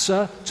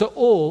answer to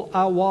all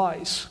our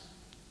whys.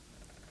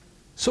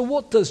 So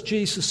what does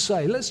Jesus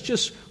say? Let's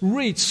just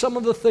read some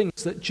of the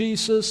things that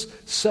Jesus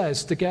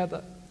says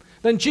together.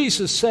 Then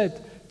Jesus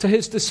said to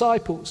his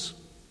disciples,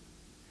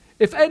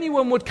 "If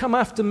anyone would come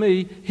after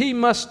me, he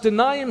must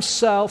deny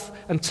himself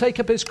and take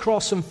up his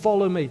cross and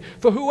follow me.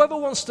 For whoever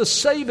wants to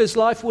save his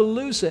life will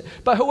lose it,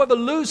 but whoever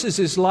loses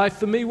his life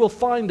for me will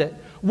find it.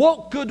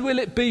 What good will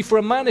it be for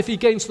a man if he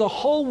gains the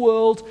whole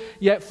world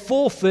yet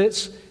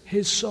forfeits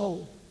his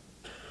soul?"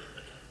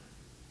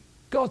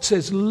 God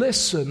says,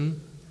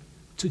 listen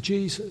to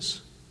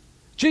Jesus.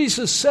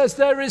 Jesus says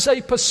there is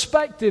a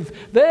perspective.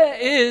 There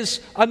is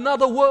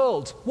another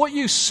world. What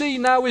you see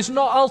now is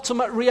not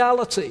ultimate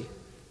reality.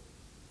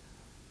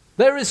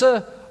 There is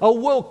a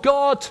world.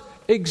 God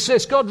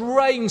exists. God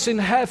reigns in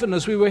heaven,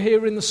 as we were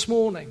hearing this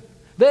morning.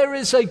 There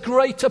is a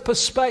greater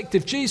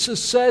perspective.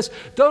 Jesus says,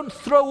 don't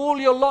throw all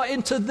your lot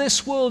into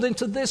this world,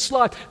 into this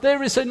life.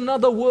 There is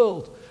another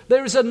world.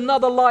 There is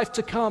another life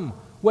to come,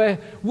 where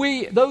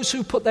those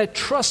who put their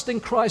trust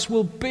in Christ,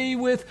 will be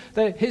with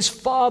his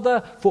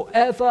Father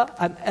forever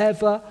and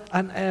ever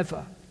and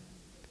ever.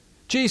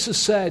 Jesus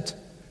said,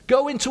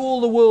 go into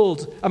all the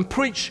world and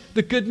preach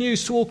the good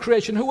news to all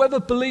creation. Whoever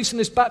believes and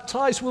is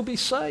baptized will be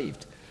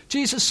saved.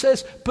 Jesus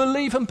says,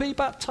 believe and be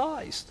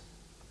baptized.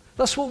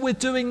 That's what we're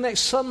doing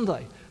next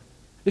Sunday.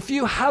 If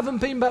you haven't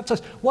been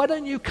baptized, why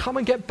don't you come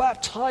and get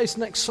baptized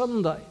next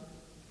Sunday?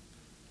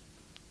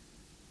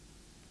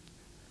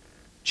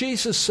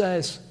 Jesus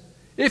says,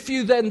 if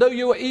you then, though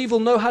you are evil,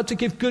 know how to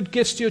give good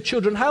gifts to your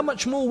children, how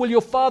much more will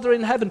your Father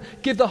in heaven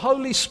give the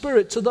Holy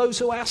Spirit to those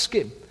who ask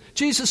him?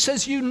 Jesus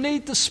says you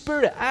need the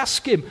Spirit.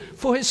 Ask him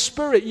for his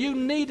Spirit. You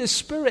need his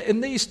Spirit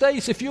in these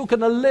days if you're going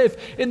to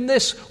live in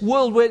this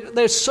world where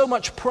there's so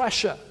much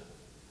pressure.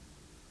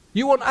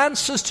 You want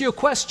answers to your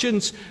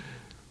questions.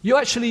 You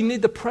actually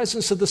need the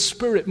presence of the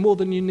Spirit more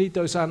than you need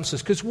those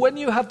answers. Because when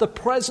you have the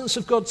presence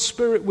of God's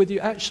Spirit with you,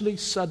 actually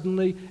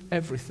suddenly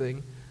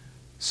everything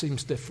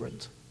seems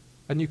different.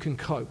 And you can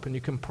cope and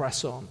you can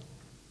press on.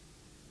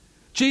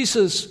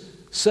 Jesus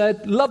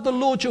said, love the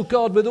Lord your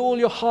God with all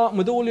your heart and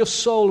with all your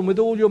soul and with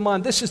all your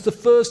mind. This is the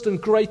first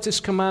and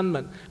greatest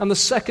commandment. And the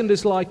second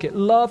is like it.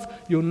 Love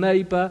your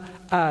neighbor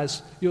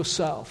as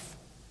yourself.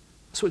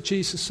 That's what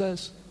Jesus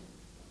says.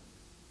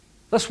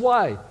 That's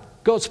why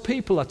God's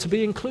people are to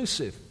be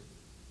inclusive.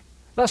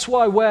 That's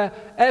why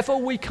wherever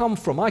we come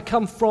from, I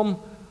come from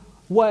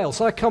Wales.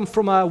 I come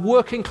from a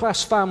working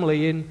class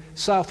family in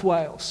South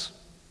Wales.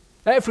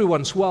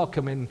 Everyone's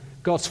welcome in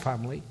God's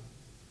family,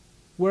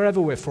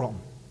 wherever we're from.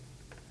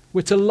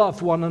 We're to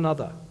love one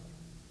another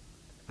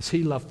as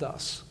he loved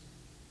us.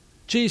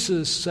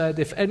 Jesus said,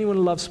 if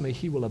anyone loves me,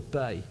 he will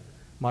obey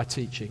my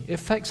teaching. It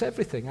affects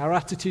everything. Our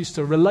attitudes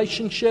to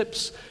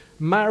relationships,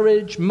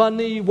 marriage,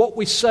 money, what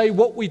we say,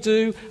 what we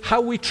do,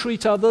 how we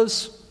treat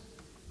others.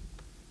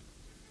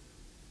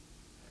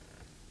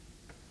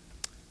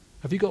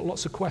 Have you got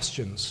lots of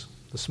questions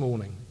this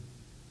morning?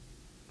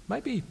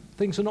 Maybe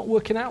things are not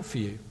working out for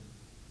you.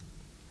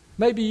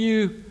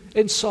 Maybe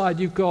inside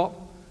you've got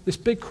this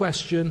big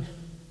question,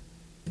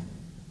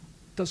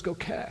 does God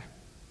care?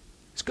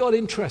 Is God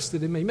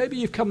interested in me? Maybe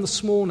you've come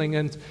this morning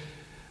and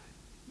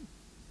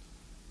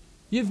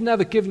you've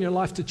never given your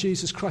life to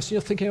Jesus Christ and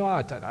you're thinking,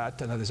 I don't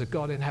know, there's a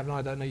God in heaven,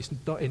 I don't know, he's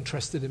not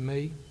interested in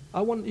me.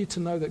 I want you to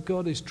know that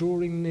God is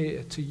drawing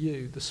near to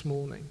you this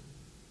morning.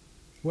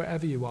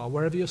 Wherever you are,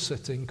 wherever you're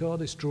sitting,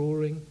 God is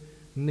drawing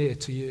near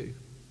to you.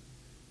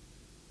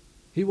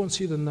 He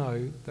wants you to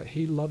know that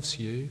he loves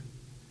you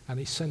and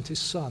he sent his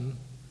Son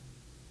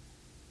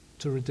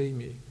to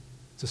redeem you,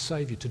 to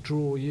save you, to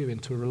draw you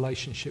into a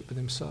relationship with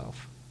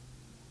himself.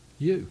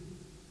 You.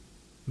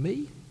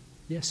 Me?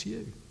 Yes,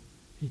 you.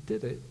 He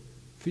did it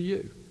for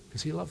you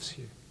because he loves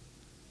you.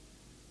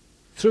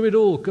 Through it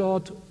all,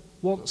 God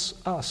wants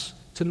us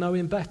to know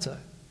him better.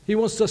 He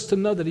wants us to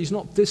know that he's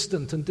not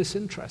distant and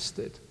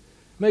disinterested.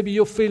 Maybe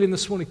you're feeling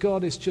this morning,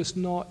 God is just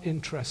not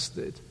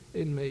interested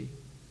in me,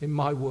 in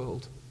my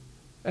world.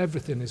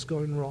 Everything is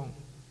going wrong.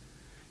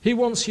 He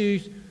wants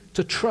you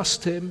to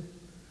trust him,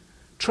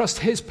 trust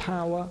his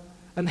power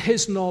and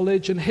his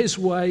knowledge and his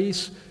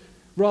ways,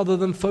 rather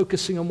than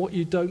focusing on what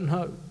you don't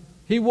know.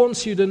 He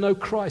wants you to know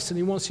Christ and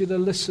he wants you to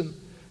listen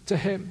to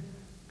him.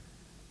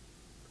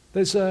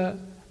 There's a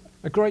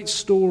great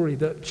story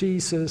that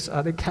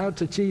an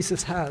encounter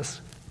Jesus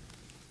has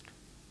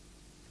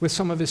with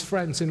some of his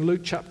friends in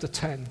Luke chapter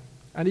 10.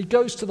 And he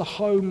goes to the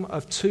home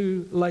of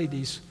two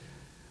ladies,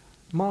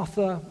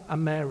 Martha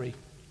and Mary.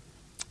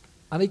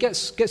 And he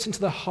gets into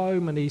the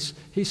home and he's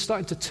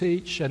starting to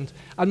teach. And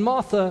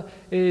Martha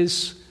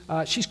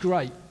she's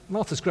great.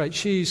 Martha's great.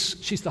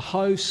 She's the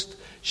host.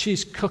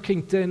 She's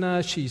cooking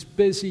dinner. She's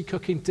busy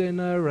cooking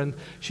dinner and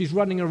she's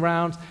running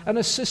around. And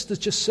her sister's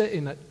just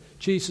sitting at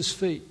Jesus'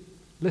 feet,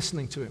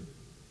 listening to him.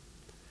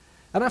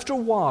 And after a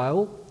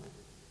while,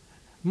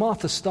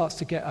 Martha starts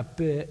to get a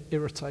bit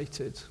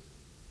irritated.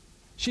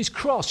 She's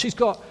cross,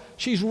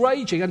 she's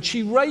raging, and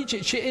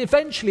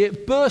eventually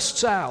it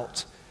bursts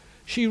out.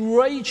 She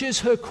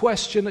rages her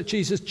question at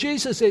Jesus.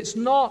 Jesus, it's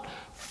not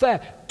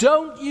fair.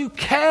 Don't you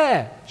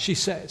care, she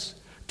says.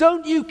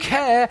 Don't you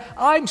care?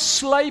 I'm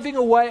slaving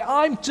away.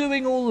 I'm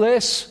doing all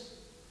this.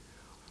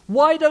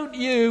 Why don't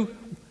you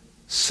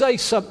say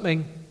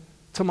something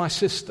to my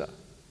sister?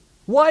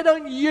 Why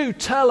don't you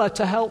tell her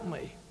to help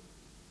me?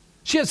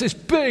 She has this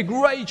big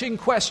raging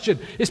question.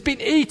 It's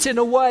been eating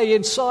away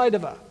inside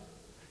of her.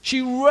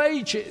 She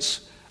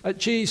rages at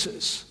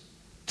Jesus.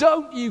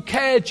 Don't you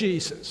care,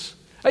 Jesus?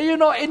 Are you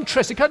not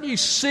interested? Can't you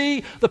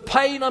see the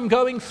pain I'm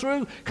going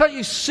through? Can't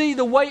you see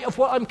the weight of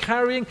what I'm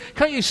carrying?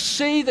 Can't you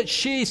see that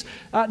she's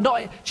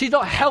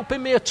not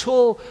helping me at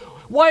all?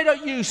 Why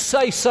don't you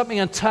say something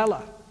and tell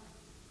her?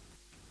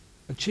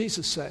 And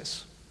Jesus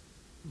says,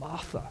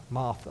 Martha,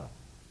 Martha,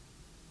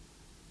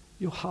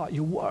 your heart,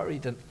 you're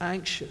worried and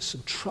anxious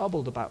and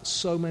troubled about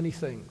so many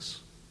things.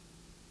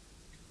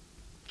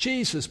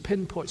 Jesus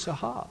pinpoints her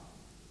heart.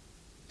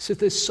 He said,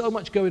 there's so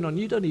much going on.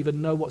 You don't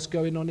even know what's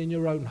going on in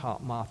your own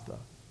heart, Martha.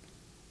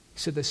 He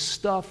said, there's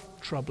stuff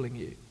troubling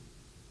you.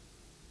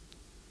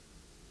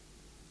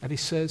 And he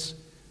says,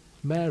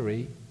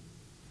 Mary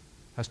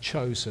has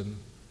chosen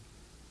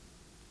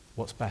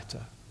what's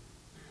better.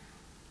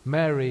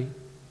 Mary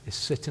is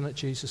sitting at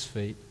Jesus'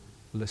 feet,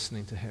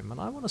 listening to him. And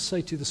I want to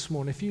say to you this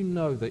morning, if you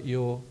know that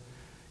you've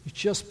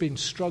just been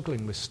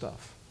struggling with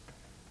stuff,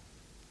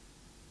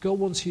 God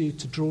wants you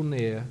to draw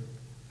near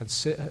and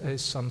sit at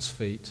his son's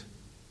feet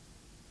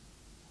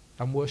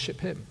and worship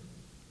him.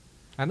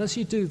 And as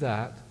you do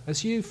that,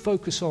 as you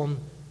focus on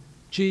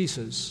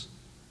Jesus,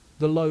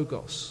 the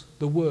Logos,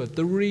 the Word,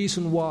 the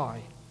reason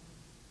why,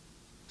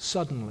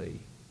 suddenly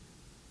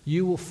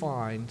you will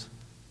find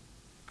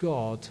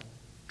God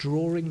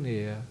drawing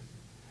near.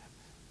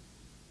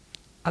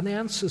 And the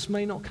answers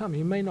may not come.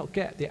 You may not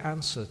get the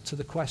answer to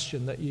the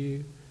question that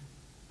you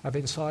have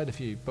inside of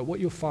you. But what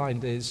you'll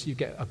find is you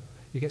get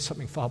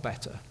something far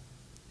better.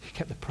 You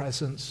get the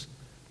presence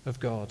of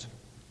God.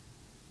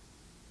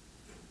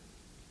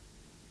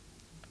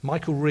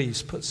 Michael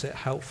Reeves puts it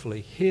helpfully.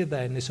 Here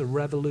then is a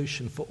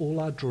revolution for all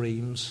our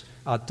dreams,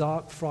 our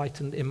dark,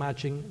 frightened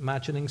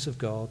imaginings of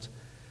God.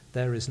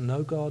 There is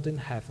no God in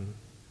heaven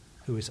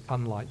who is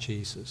unlike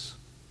Jesus.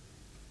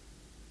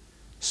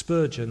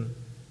 Spurgeon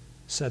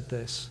said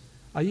this,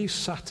 are you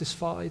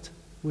satisfied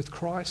with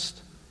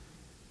Christ?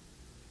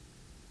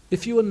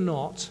 If you are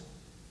not,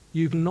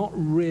 you've not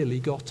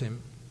really got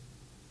him.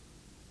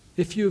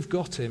 If you have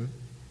got him,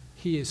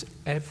 he is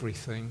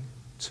everything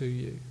to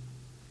you.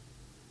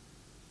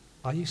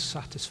 Are you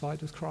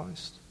satisfied with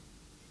Christ?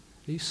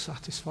 Are you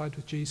satisfied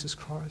with Jesus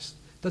Christ?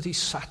 Does he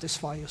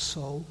satisfy your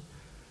soul?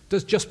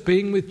 Does just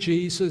being with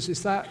Jesus,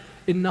 is that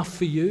enough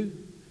for you?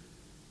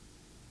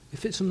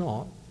 If it's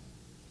not,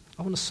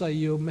 I want to say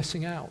you're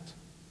missing out.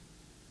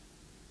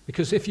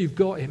 Because if you've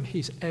got him,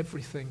 he's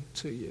everything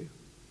to you.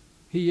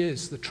 He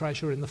is the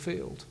treasure in the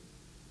field,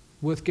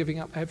 worth giving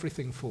up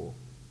everything for.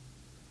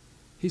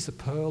 He's the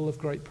pearl of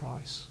great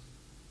price.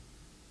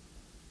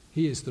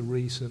 He is the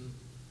reason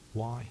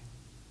why.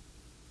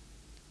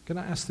 I'm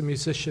going to ask the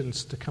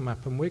musicians to come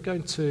up, and we're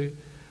going to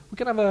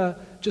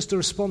have just a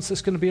response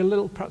that's going to be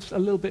perhaps a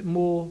little bit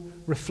more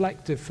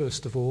reflective,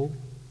 first of all.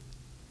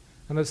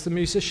 And as the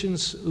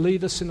musicians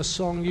lead us in a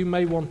song, you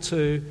may want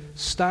to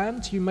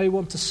stand, you may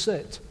want to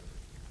sit.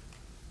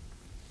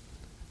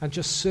 And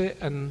just sit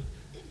and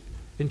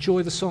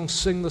enjoy the song,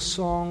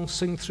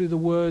 sing through the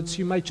words.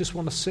 You may just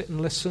want to sit and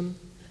listen.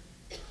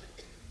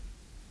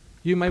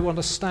 You may want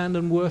to stand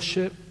and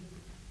worship.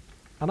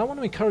 And I want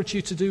to encourage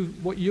you to do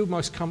what you're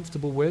most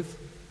comfortable with.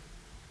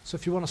 So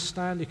if you want to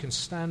stand, you can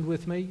stand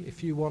with me.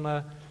 If you want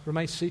to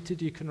remain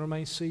seated, you can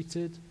remain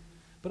seated.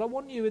 But I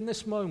want you in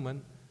this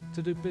moment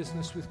to do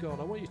business with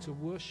God. I want you to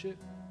worship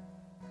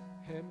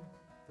him,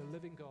 the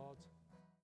living God.